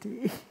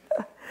community.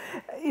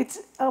 It's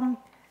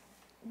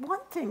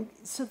one thing,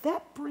 so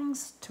that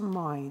brings to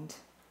mind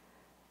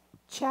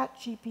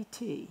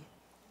ChatGPT.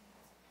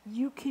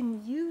 You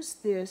can use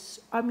this,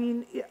 I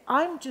mean,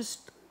 I'm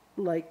just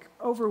like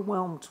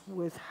overwhelmed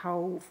with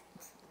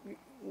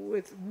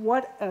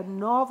what a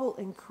novel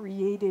and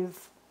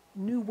creative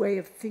new way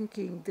of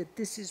thinking that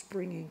this is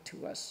bringing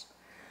to us.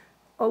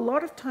 A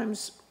lot of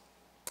times,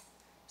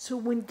 so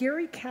when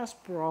Garry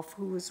Kasparov,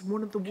 who was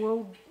one of the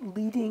world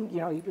leading, he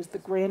was the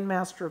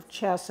grandmaster of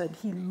chess, and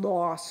he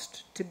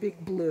lost to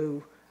Big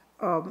Blue.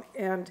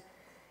 And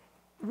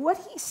what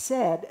he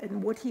said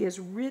and what he has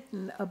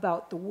written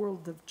about the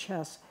world of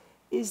chess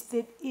is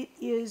that it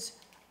is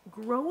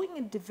growing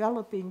and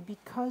developing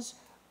because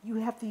you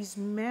have these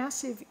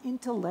massive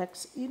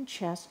intellects in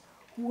chess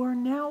who are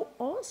now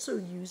also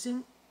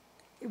using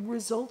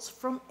results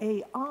from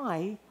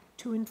AI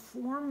to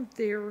inform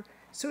their,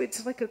 so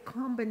it's like a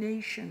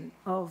combination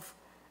of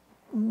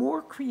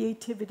more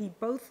creativity,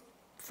 both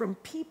from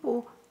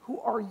people who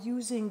are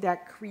using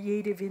that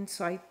creative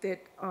insight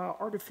that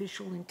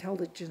artificial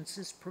intelligence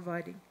is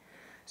providing.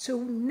 So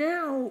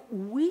now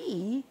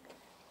we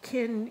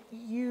can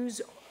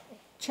use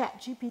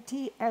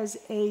ChatGPT as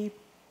a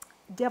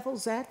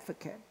devil's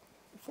advocate.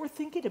 If we're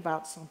thinking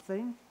about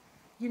something,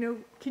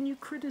 can you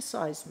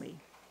criticize me?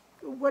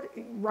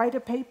 Write a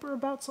paper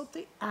about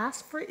something,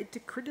 ask for it to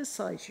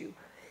criticize you.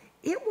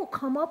 It will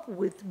come up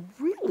with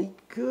really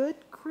good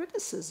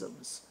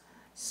criticisms.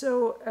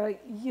 So,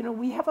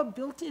 we have a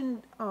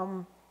built-in,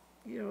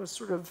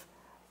 sort of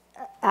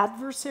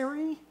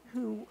adversary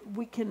who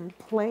we can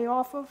play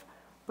off of,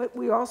 but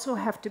we also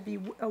have to be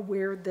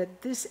aware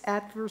that this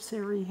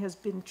adversary has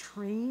been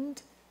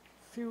trained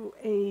through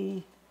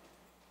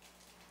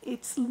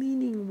it's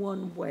leaning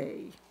one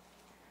way.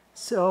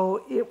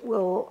 So it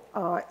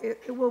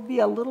will be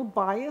a little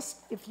biased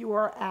if you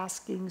are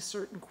asking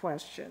certain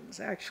questions.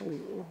 Actually,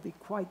 it will be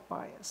quite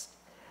biased.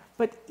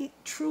 But it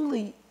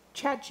truly,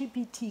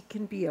 ChatGPT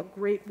can be a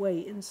great way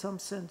in some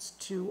sense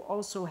to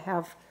also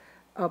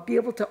be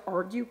able to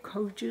argue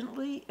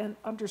cogently and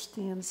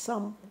understand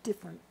some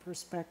different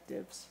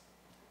perspectives.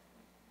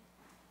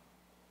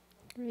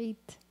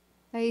 Great.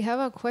 I have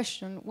a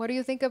question. What do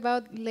you think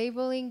about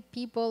labeling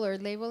people or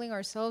labeling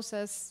ourselves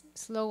as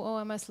slow? Oh,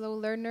 I'm a slow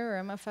learner, or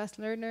I'm a fast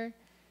learner.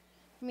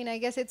 I mean, I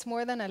guess it's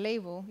more than a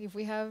label. If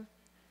we have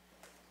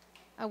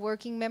a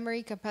working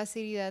memory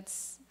capacity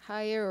that's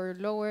higher or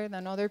lower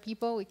than other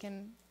people, we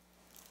can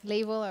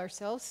label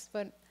ourselves.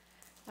 But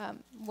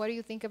what do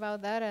you think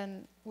about that,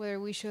 and whether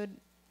we should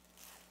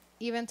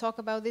even talk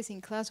about this in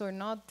class or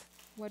not?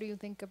 What do you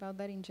think about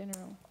that in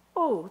general?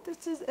 Oh,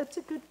 that's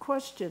a good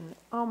question.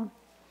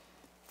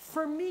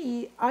 For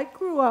me, I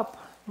grew up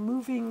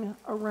moving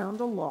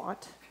around a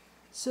lot,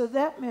 so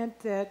that meant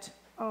that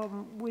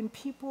when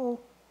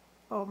people,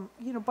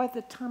 by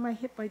the time I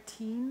hit my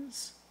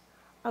teens,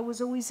 I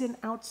was always an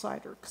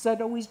outsider because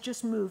I'd always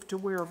just moved to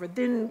wherever.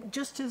 Then,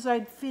 just as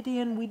I'd fit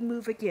in, we'd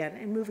move again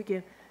and move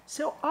again.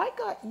 So I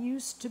got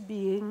used to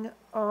being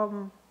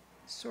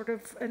sort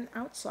of an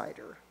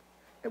outsider,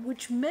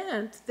 which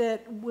meant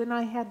that when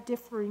I had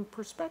differing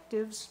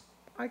perspectives,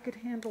 I could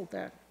handle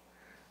that.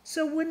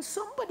 So when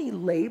somebody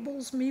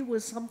labels me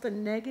with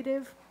something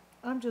negative,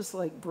 I'm just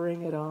like,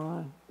 bring it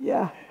on.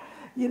 Yeah.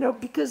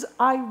 Because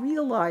I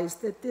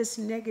realized that this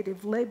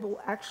negative label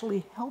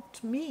actually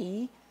helped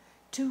me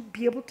to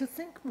be able to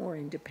think more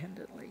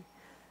independently.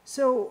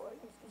 So,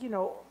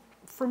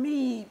 for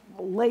me,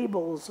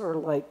 labels are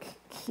like,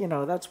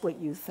 that's what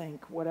you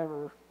think,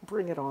 whatever,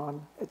 bring it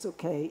on, it's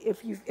okay.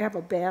 If you have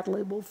a bad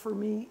label for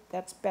me,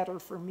 that's better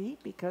for me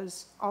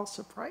because I'll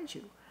surprise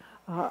you.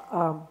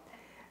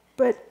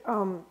 But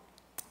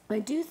I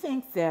do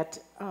think that,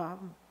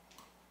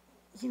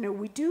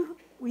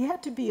 we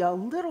had to be a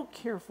little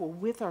careful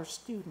with our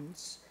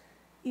students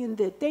in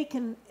that they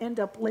can end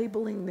up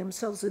labeling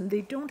themselves and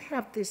they don't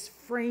have this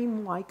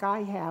frame like I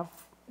have.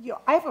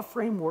 I have a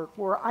framework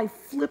where I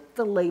flip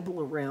the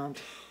label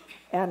around.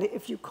 And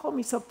if you call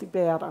me something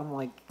bad, I'm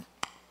like,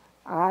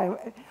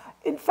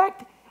 in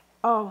fact,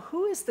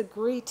 who is the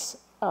great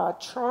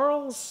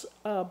Charles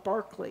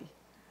Barkley?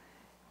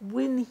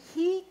 When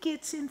he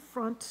gets in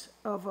front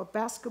of a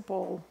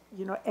basketball,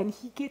 and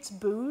he gets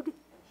booed,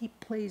 he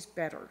plays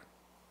better.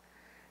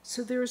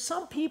 So there are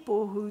some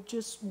people who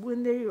just,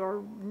 when they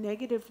are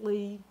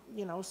negatively,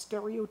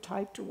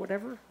 stereotyped or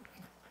whatever,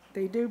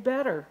 they do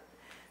better.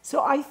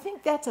 So I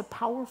think that's a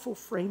powerful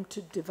frame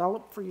to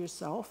develop for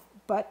yourself.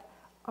 But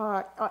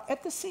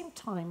at the same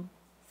time,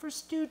 for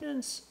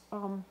students,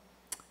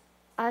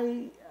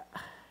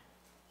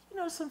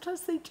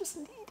 sometimes they just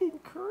need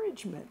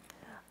encouragement.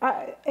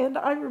 And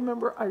I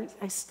remember,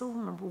 I still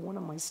remember one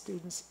of my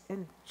students,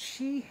 and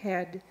she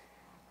had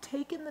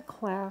taken the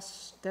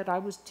class that I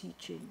was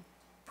teaching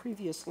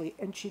previously,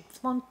 and she'd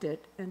flunked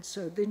it, and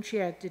so then she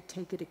had to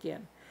take it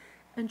again.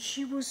 And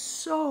she was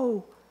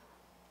so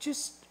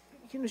just,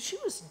 she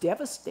was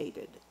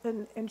devastated.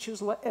 And she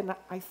was like, and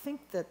I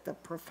think that the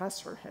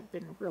professor had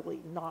been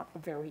really not a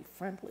very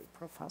friendly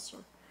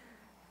professor.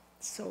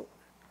 So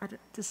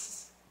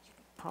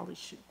probably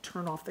should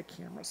turn off the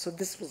camera. So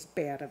this was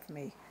bad of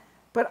me.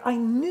 But I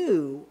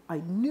knew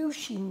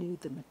she knew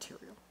the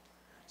material.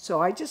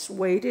 So I just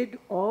waited.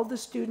 All the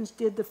students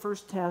did the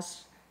first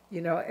test,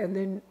 and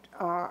then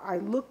I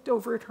looked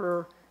over at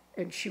her,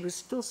 and she was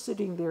still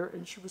sitting there,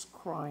 and she was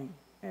crying,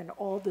 and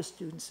all the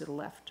students had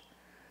left.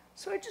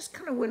 So I just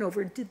kind of went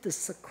over and did the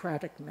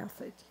Socratic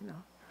method,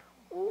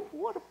 Oh,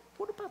 what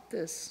about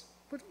this?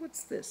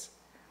 What's this?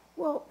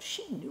 Well,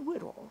 she knew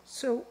it all.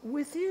 So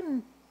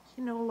within,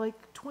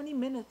 like 20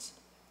 minutes,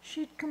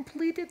 she'd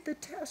completed the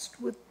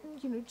test with,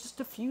 just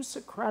a few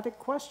Socratic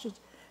questions.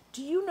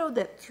 Do you know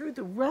that through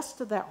the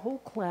rest of that whole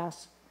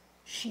class,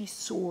 she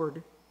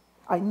soared?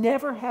 I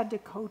never had to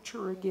coach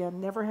her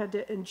again,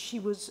 and she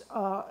was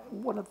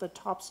one of the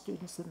top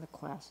students in the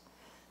class.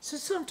 So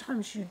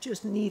sometimes you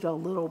just need a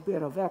little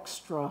bit of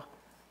extra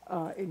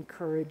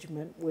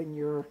encouragement when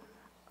you're,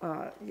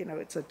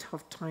 it's a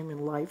tough time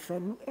in life.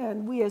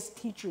 And we as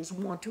teachers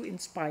want to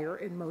inspire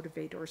and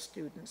motivate our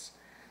students.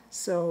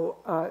 So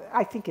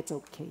I think it's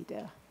okay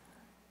to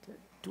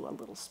do a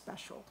little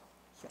special.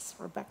 Yes,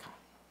 Rebecca.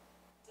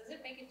 Does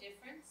it make a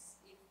difference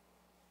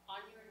on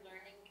your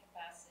learning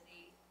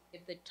capacity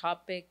if the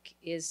topic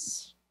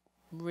is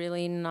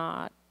really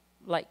not,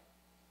 like,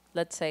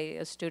 let's say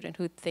a student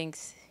who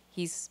thinks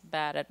he's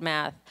bad at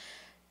math,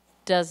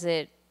 does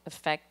it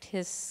affect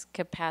his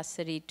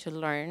capacity to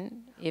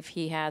learn if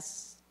he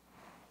has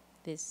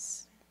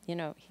this,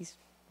 he's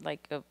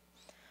like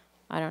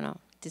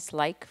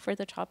dislike for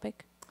the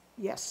topic?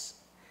 Yes.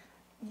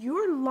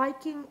 Your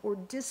liking or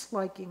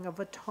disliking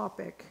of a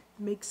topic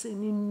makes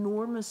an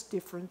enormous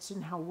difference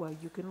in how well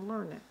you can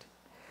learn it.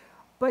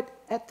 But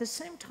at the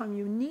same time,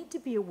 you need to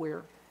be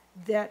aware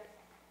that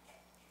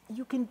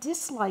you can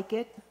dislike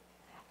it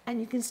and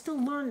you can still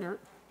learn it.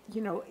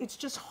 It's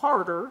just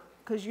harder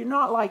because you're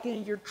not liking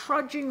it, you're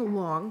trudging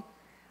along.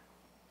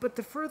 But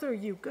the further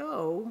you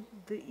go,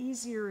 the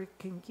easier it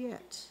can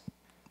get.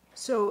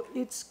 So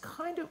it's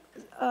kind of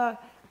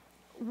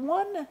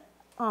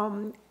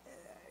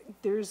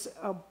there's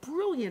a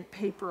brilliant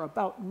paper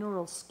about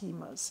neural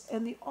schemas,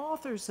 and the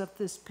authors of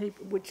this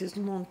paper, which is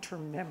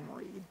long-term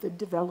memory, the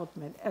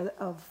development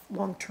of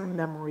long-term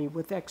memory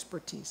with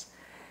expertise.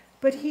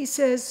 But he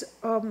says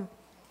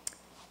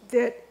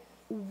that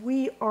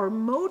we are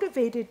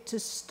motivated to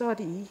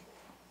study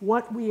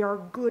what we are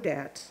good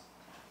at,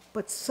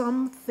 but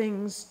some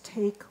things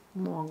take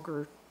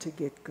longer to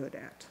get good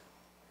at.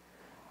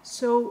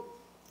 So,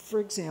 for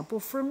example,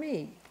 for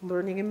me,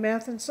 learning in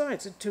math and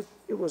science,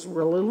 it was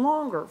really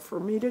longer for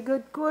me to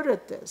get good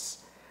at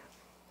this.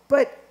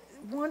 But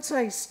once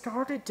I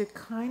started to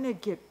kind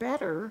of get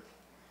better,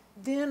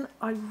 then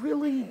I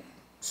really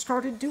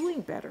started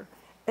doing better.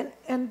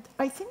 And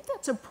I think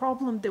that's a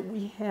problem that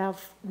we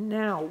have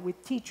now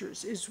with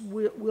teachers, is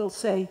we'll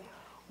say,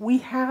 we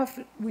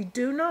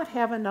do not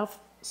have enough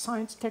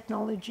science,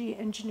 technology,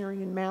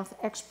 engineering, and math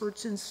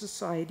experts in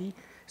society,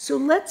 so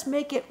let's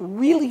make it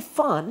really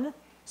fun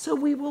so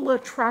we will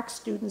attract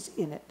students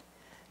in it.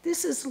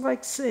 This is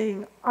like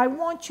saying, I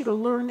want you to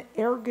learn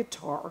air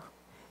guitar.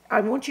 I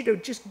want you to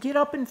just get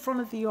up in front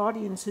of the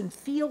audience and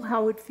feel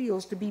how it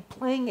feels to be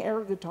playing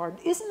air guitar.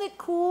 Isn't it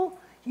cool?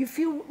 You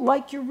feel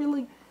like you're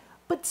really...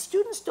 But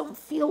students don't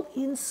feel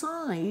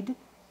inside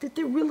that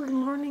they're really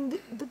learning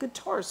the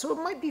guitar. So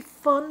it might be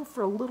fun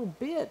for a little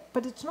bit,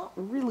 but it's not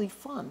really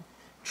fun.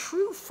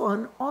 True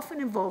fun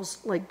often involves,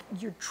 like,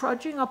 you're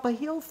trudging up a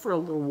hill for a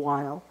little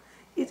while.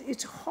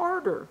 It's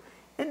harder.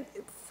 And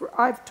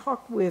I've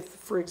talked with,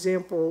 for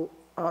example,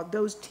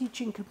 those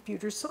teaching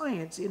computer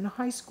science in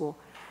high school.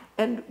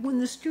 And when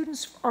the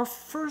students are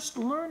first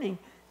learning,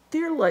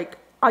 they're like,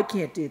 I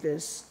can't do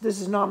this.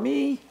 This is not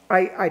me.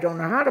 I don't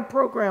know how to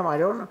program. I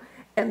don't know.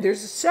 And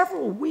there's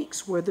several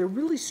weeks where they're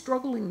really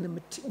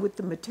struggling with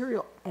the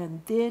material,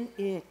 and then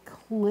it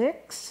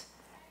clicks,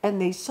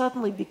 and they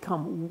suddenly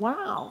become,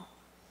 wow,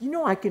 you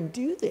know, I can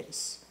do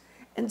this.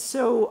 And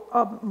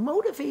so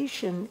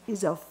motivation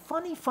is a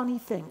funny, funny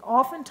thing.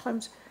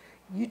 Oftentimes,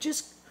 you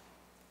just,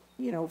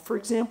 you know, for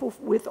example,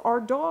 with our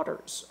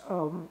daughters,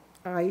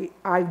 I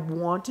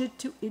wanted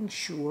to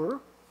ensure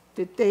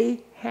that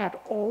they had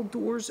all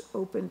doors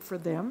open for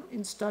them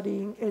in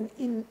studying and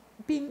in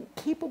being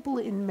capable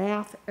in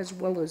math as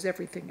well as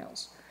everything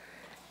else.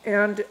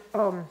 And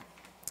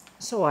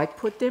so I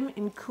put them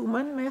in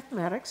Kumon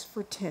mathematics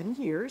for 10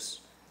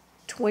 years,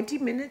 20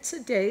 minutes a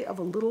day of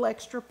a little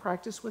extra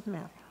practice with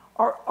math.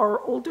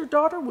 Our older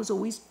daughter was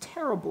always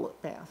terrible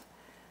at math,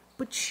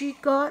 but she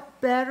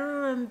got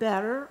better and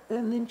better,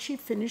 and then she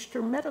finished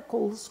her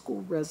medical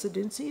school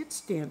residency at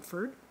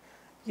Stanford.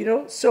 You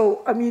know,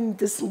 so, I mean,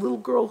 this little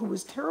girl who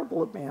was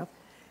terrible at math,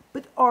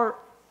 but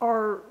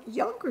our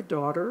younger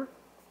daughter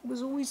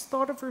was always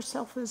thought of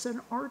herself as an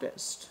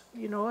artist,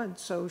 you know, and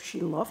so she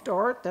loved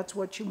art. That's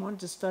what she wanted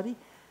to study.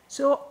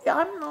 So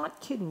I'm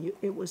not kidding you.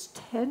 It was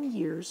 10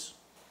 years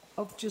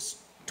of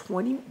just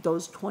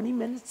 20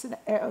 minutes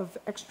of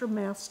extra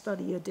math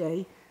study a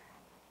day.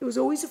 It was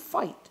always a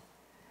fight.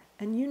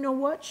 And you know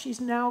what? She's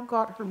now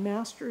got her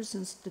master's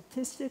in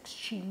statistics.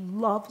 She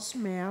loves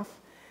math.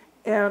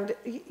 And,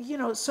 you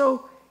know,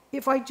 so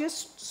if I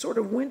just sort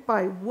of went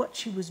by what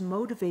she was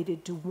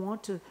motivated to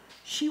want to,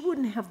 she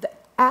wouldn't have the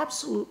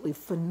absolutely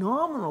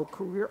phenomenal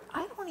career.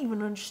 I don't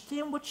even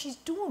understand what she's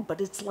doing,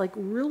 but it's like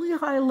really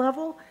high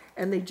level,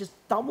 and they just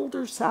doubled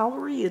her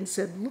salary and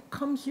said, look,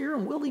 come here,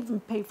 and we'll even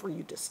pay for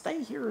you to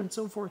stay here and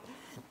so forth,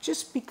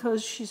 just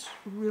because she's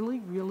really,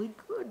 really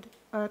good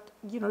at,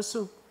 you know,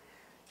 so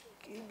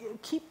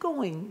keep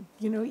going.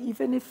 You know,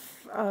 even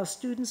if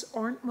students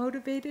aren't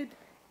motivated,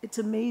 it's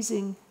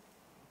amazing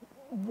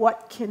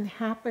what can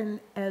happen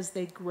as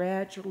they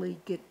gradually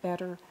get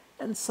better,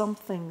 and some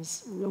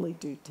things really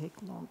do take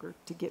longer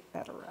to get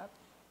better at.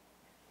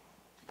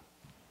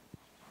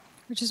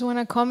 I just want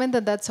to comment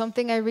that that's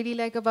something I really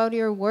like about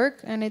your work,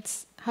 and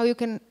it's how you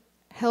can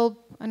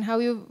help and how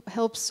you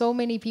help so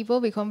many people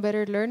become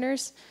better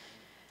learners.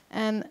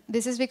 And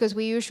this is because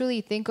we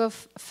usually think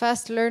of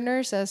fast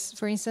learners as,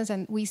 for instance,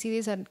 and we see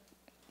this at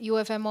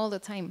UFM all the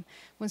time.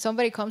 When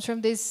somebody comes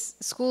from these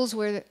schools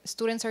where the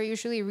students are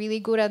usually really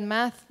good at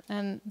math,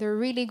 and they're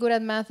really good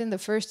at math in the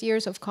first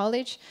years of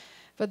college,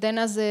 but then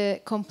as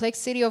the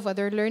complexity of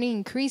their learning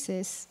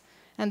increases,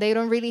 and they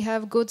don't really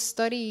have good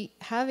study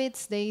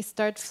habits, they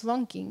start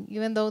flunking,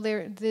 even though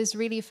they're these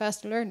really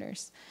fast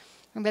learners.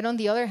 And then on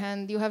the other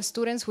hand, you have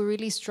students who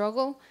really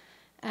struggle,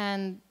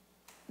 and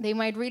they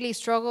might really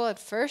struggle at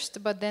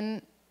first, but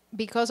then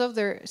because of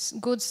their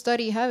good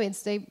study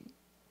habits, they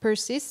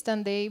persist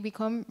and they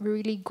become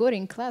really good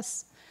in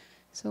class.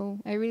 So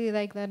I really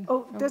like that.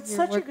 Oh, that's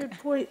such a good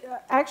point.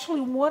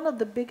 Actually, one of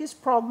the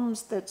biggest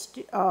problems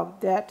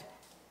that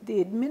the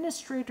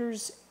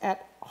administrators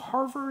at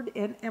Harvard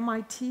and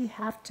MIT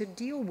have to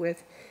deal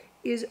with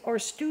is our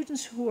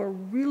students who are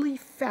really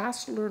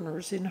fast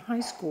learners in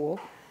high school.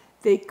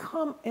 They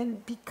come,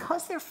 and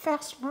because they're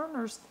fast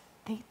learners,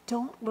 they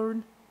don't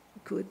learn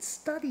good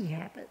study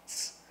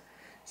habits.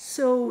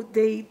 So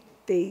they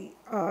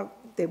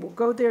will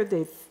go there,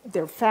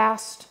 they're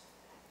fast,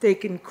 they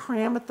can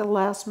cram at the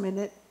last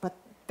minute, but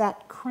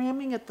that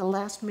cramming at the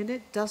last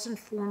minute doesn't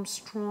form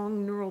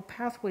strong neural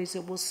pathways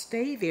that will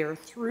stay there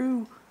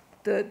through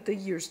the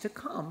years to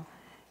come.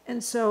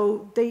 And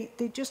so they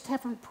just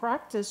haven't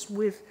practiced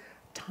with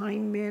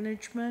time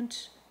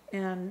management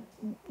and,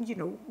 you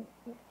know,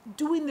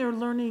 doing their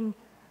learning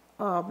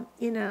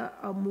in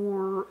a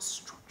more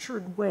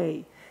structured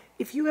way.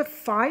 If you have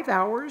 5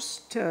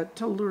 hours to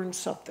learn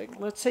something,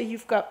 let's say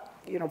you've got,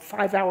 you know,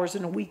 5 hours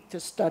in a week to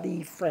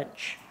study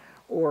French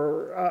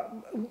or,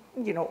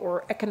 you know,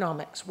 or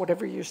economics,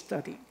 whatever you're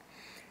studying,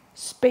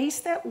 space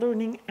that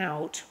learning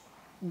out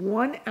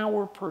 1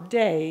 hour per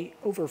day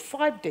over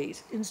 5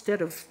 days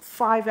instead of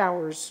 5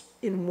 hours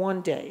in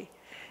one day,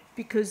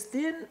 because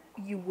then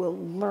you will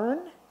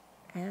learn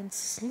and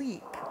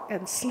sleep.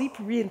 And sleep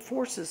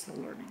reinforces the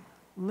learning.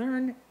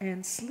 Learn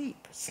and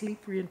sleep.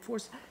 Sleep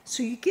reinforces.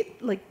 So you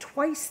get like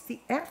twice the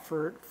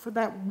effort for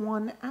that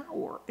 1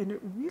 hour, and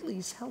it really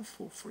is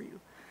helpful for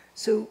you.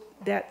 So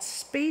that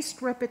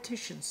spaced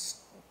repetition,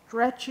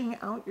 stretching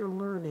out your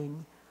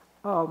learning,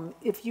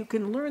 if you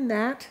can learn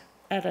that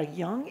at a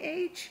young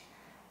age,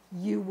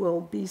 you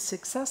will be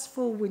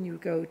successful when you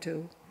go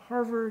to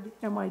Harvard,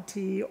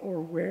 MIT,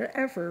 or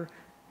wherever,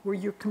 where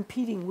you're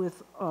competing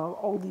with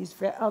all these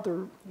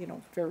other,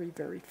 very,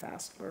 very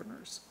fast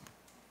learners.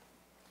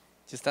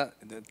 Just a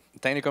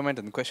tiny comment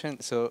on the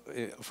question. So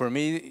for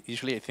me,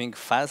 usually I think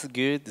fast,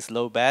 good,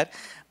 slow, bad,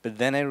 but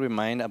then I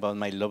remind about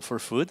my love for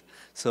food.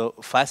 So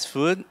fast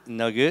food,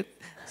 no good.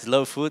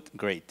 Slow food,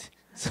 great.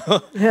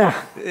 So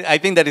yeah. I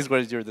think that is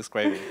what you're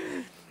describing.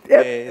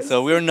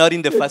 So we're not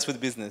in the fast food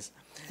business.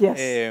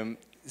 Yes.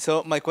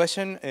 So my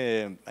question,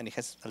 and it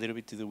has a little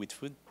bit to do with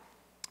food,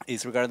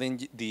 is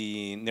regarding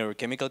the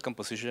neurochemical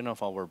composition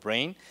of our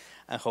brain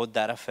and how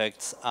that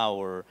affects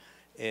our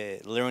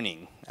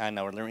learning and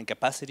our learning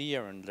capacity,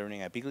 our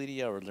learning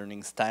ability, our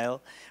learning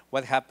style.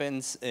 What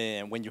happens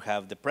when you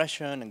have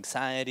depression,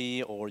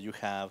 anxiety, or you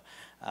have,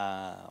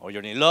 or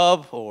you're in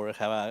love, or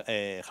have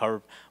a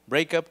hard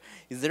breakup?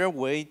 Is there a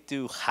way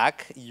to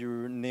hack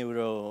your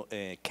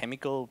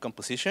neurochemical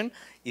composition?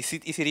 Is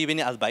it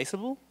even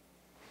advisable?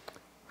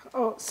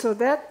 Oh, so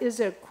that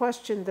is a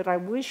question that I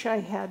wish I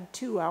had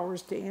 2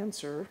 hours to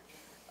answer,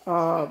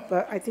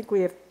 but I think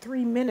we have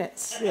 3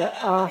 minutes.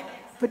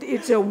 But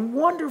it's a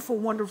wonderful,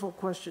 wonderful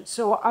question.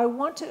 So I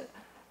want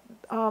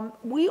to,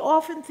 we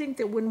often think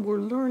that when we're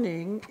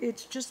learning,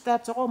 it's just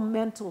that's all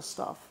mental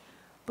stuff.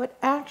 But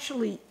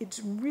actually,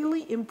 it's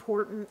really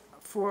important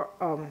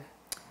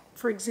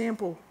for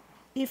example,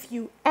 if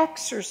you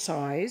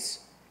exercise,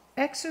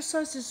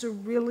 exercise is a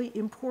really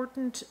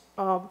important,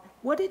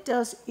 what it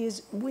does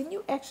is when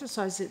you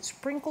exercise, it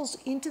sprinkles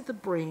into the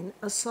brain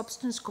a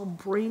substance called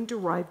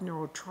brain-derived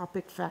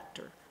neurotropic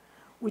factor,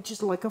 which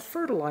is like a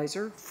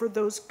fertilizer for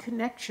those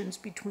connections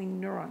between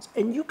neurons.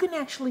 And you can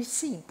actually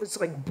see, it's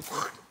like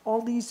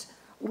all these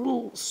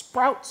little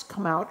sprouts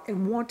come out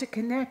and want to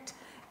connect.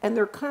 And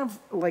they're kind of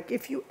like,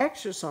 if you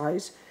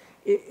exercise,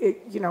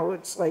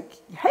 it's like,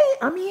 hey,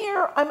 I'm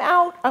here, I'm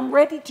out, I'm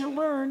ready to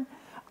learn.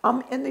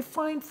 And they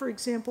find, for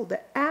example,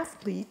 that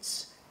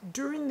athletes,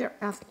 during their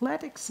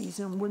athletic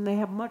season, when they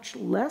have much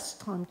less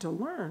time to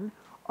learn,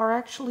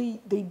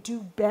 they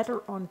do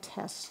better on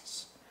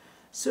tests.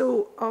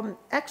 So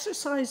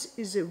exercise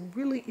is a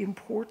really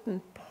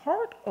important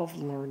part of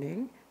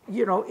learning.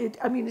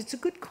 It's a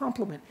good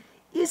complement.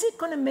 Is it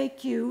going to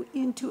make you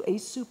into a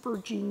super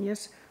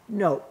genius?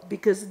 No,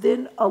 because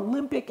then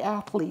Olympic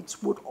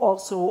athletes would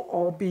also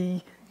all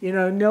be,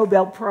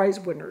 Nobel Prize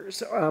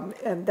winners,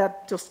 and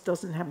that just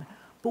doesn't happen.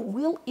 But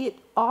will it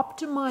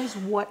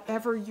optimize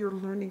whatever your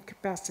learning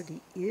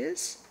capacity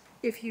is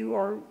if you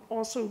are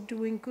also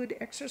doing good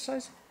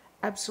exercise?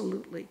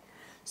 Absolutely.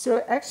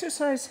 So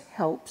exercise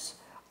helps.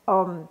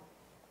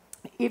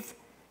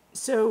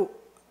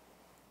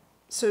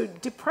 So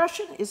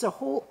depression is a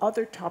whole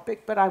other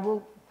topic, but I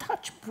will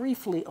touch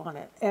briefly on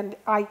it. And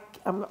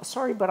I'm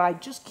sorry, but I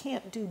just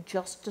can't do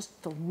justice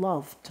to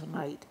love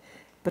tonight.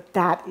 But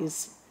that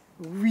is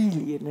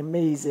really an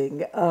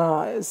amazing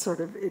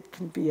it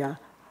can be a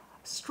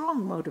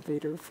strong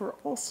motivator for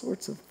all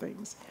sorts of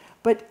things.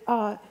 But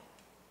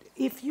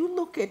if you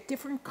look at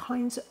different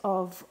kinds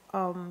of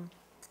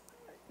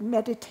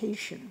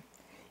meditation,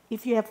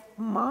 if you have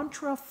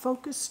mantra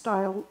focus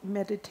style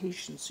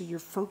meditation, so you're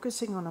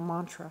focusing on a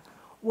mantra,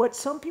 what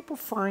some people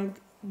find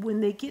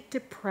when they get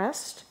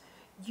depressed,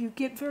 you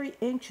get very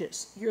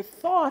anxious. Your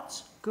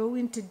thoughts go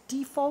into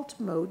default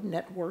mode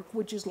network,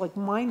 which is like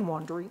mind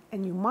wandering,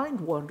 and you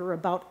mind wander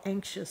about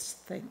anxious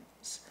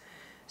things.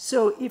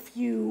 So if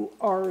you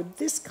are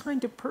this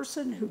kind of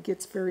person who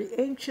gets very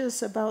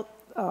anxious about,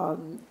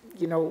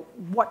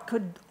 what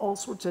could all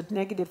sorts of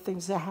negative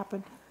things that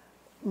happen,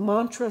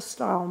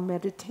 mantra-style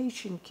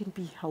meditation can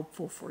be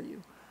helpful for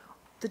you.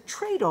 The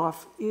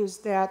trade-off is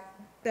that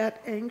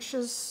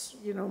anxious,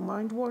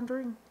 mind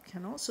wandering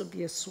can also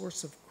be a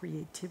source of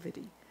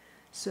creativity.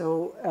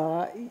 So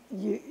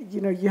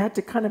you have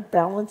to kind of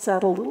balance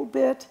that a little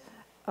bit.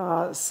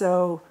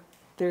 So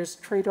there's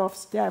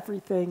trade-offs to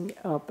everything,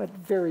 but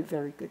very,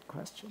 very good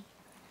question.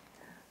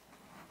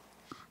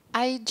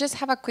 I just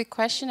have a quick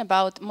question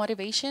about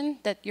motivation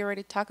that you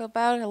already talked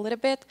about a little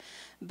bit.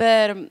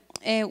 But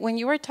when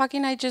you were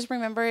talking, I just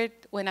remembered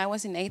when I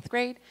was in 8th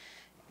grade.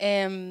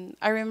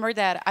 I remember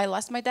that I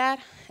lost my dad,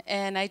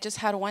 and I just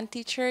had one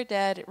teacher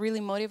that really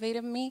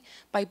motivated me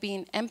by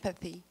being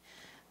empathy.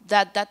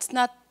 That's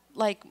not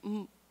like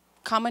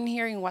common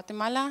here in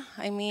Guatemala.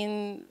 I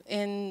mean,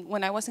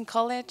 when I was in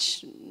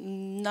college,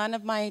 none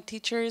of my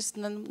teachers,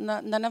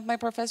 none of my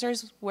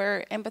professors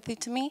were empathy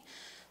to me.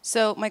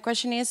 So my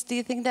question is, do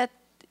you think that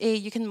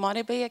you can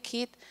motivate a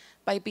kid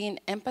by being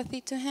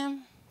empathy to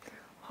him?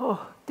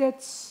 Oh,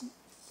 that's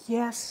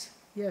yes,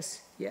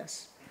 yes,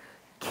 yes.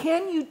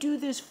 Can you do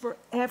this for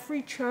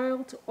every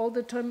child all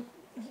the time?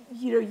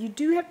 you know, you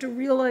do have to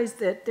realize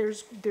that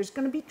there's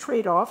going to be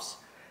trade-offs,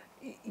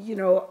 you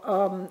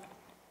know,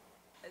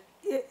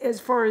 as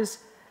far as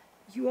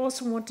you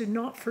also want to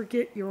not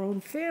forget your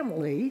own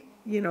family,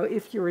 you know,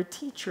 if you're a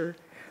teacher.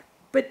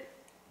 But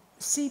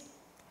see,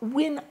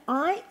 when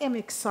I am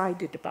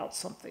excited about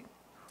something,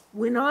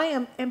 when I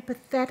am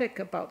empathetic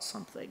about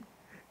something,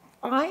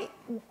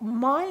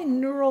 my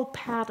neural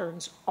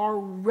patterns are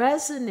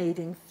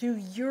resonating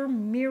through your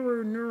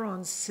mirror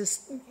neuron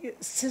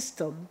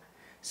system.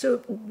 So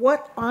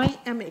what I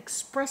am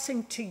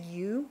expressing to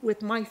you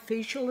with my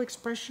facial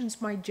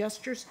expressions, my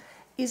gestures,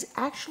 is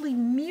actually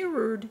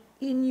mirrored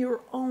in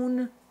your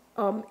own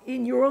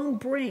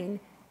brain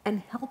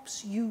and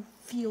helps you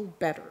feel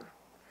better.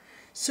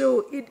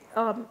 So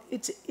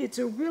it's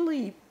a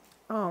really,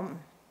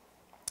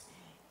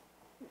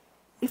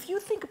 if you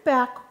think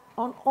back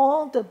on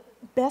all the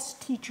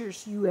best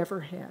teachers you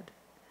ever had,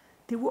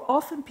 they were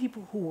often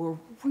people who were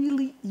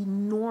really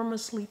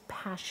enormously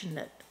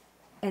passionate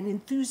and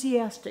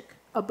enthusiastic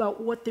about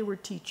what they were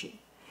teaching.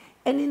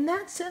 And in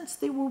that sense,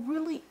 they were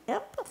really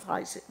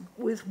empathizing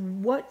with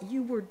what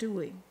you were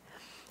doing.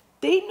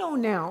 They know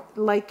now,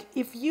 like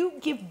if you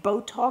give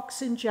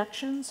Botox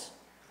injections,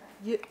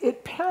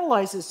 it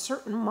paralyzes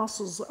certain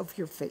muscles of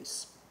your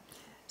face.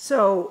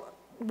 So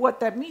what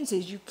that means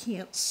is you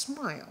can't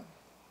smile.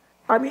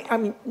 I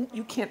mean,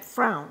 you can't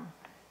frown.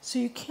 So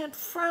you can't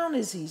frown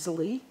as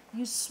easily,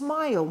 you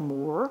smile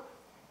more,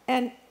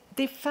 and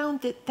they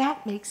found that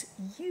that makes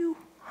you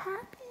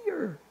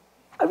happier.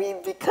 I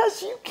mean,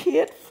 because you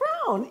can't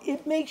frown,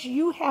 it makes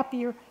you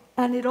happier,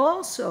 and it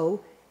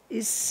also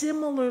is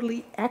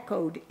similarly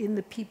echoed in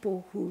the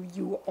people who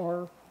you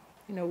are,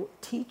 you know,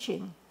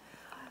 teaching.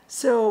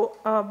 So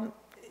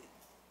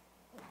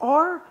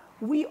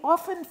we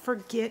often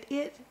forget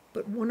it,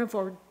 but one of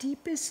our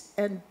deepest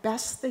and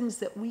best things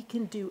that we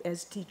can do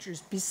as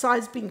teachers,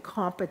 besides being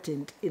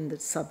competent in the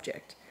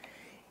subject,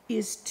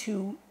 is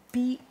to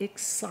be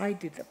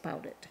excited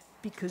about it.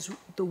 Because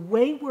the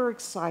way we're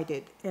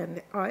excited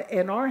and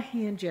our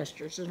hand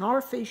gestures and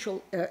our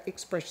facial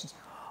expressions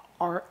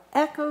are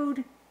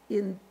echoed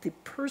in the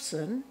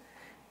person,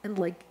 and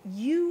like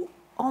you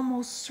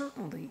almost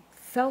certainly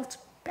felt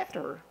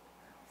better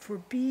for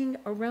being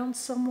around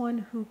someone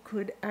who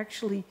could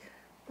actually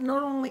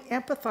not only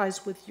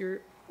empathize with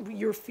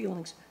your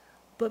feelings,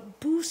 but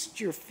boost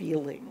your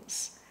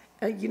feelings,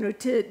 you know,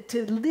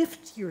 to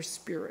lift your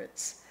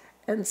spirits.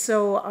 And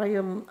so I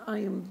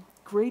am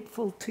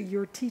grateful to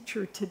your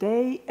teacher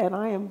today, and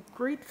I am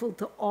grateful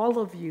to all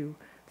of you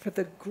for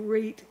the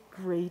great,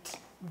 great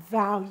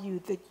value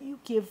that you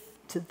give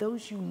to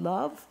those you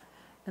love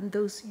and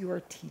those you are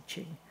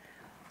teaching.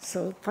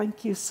 So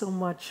thank you so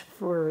much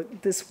for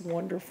this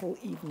wonderful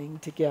evening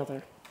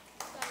together.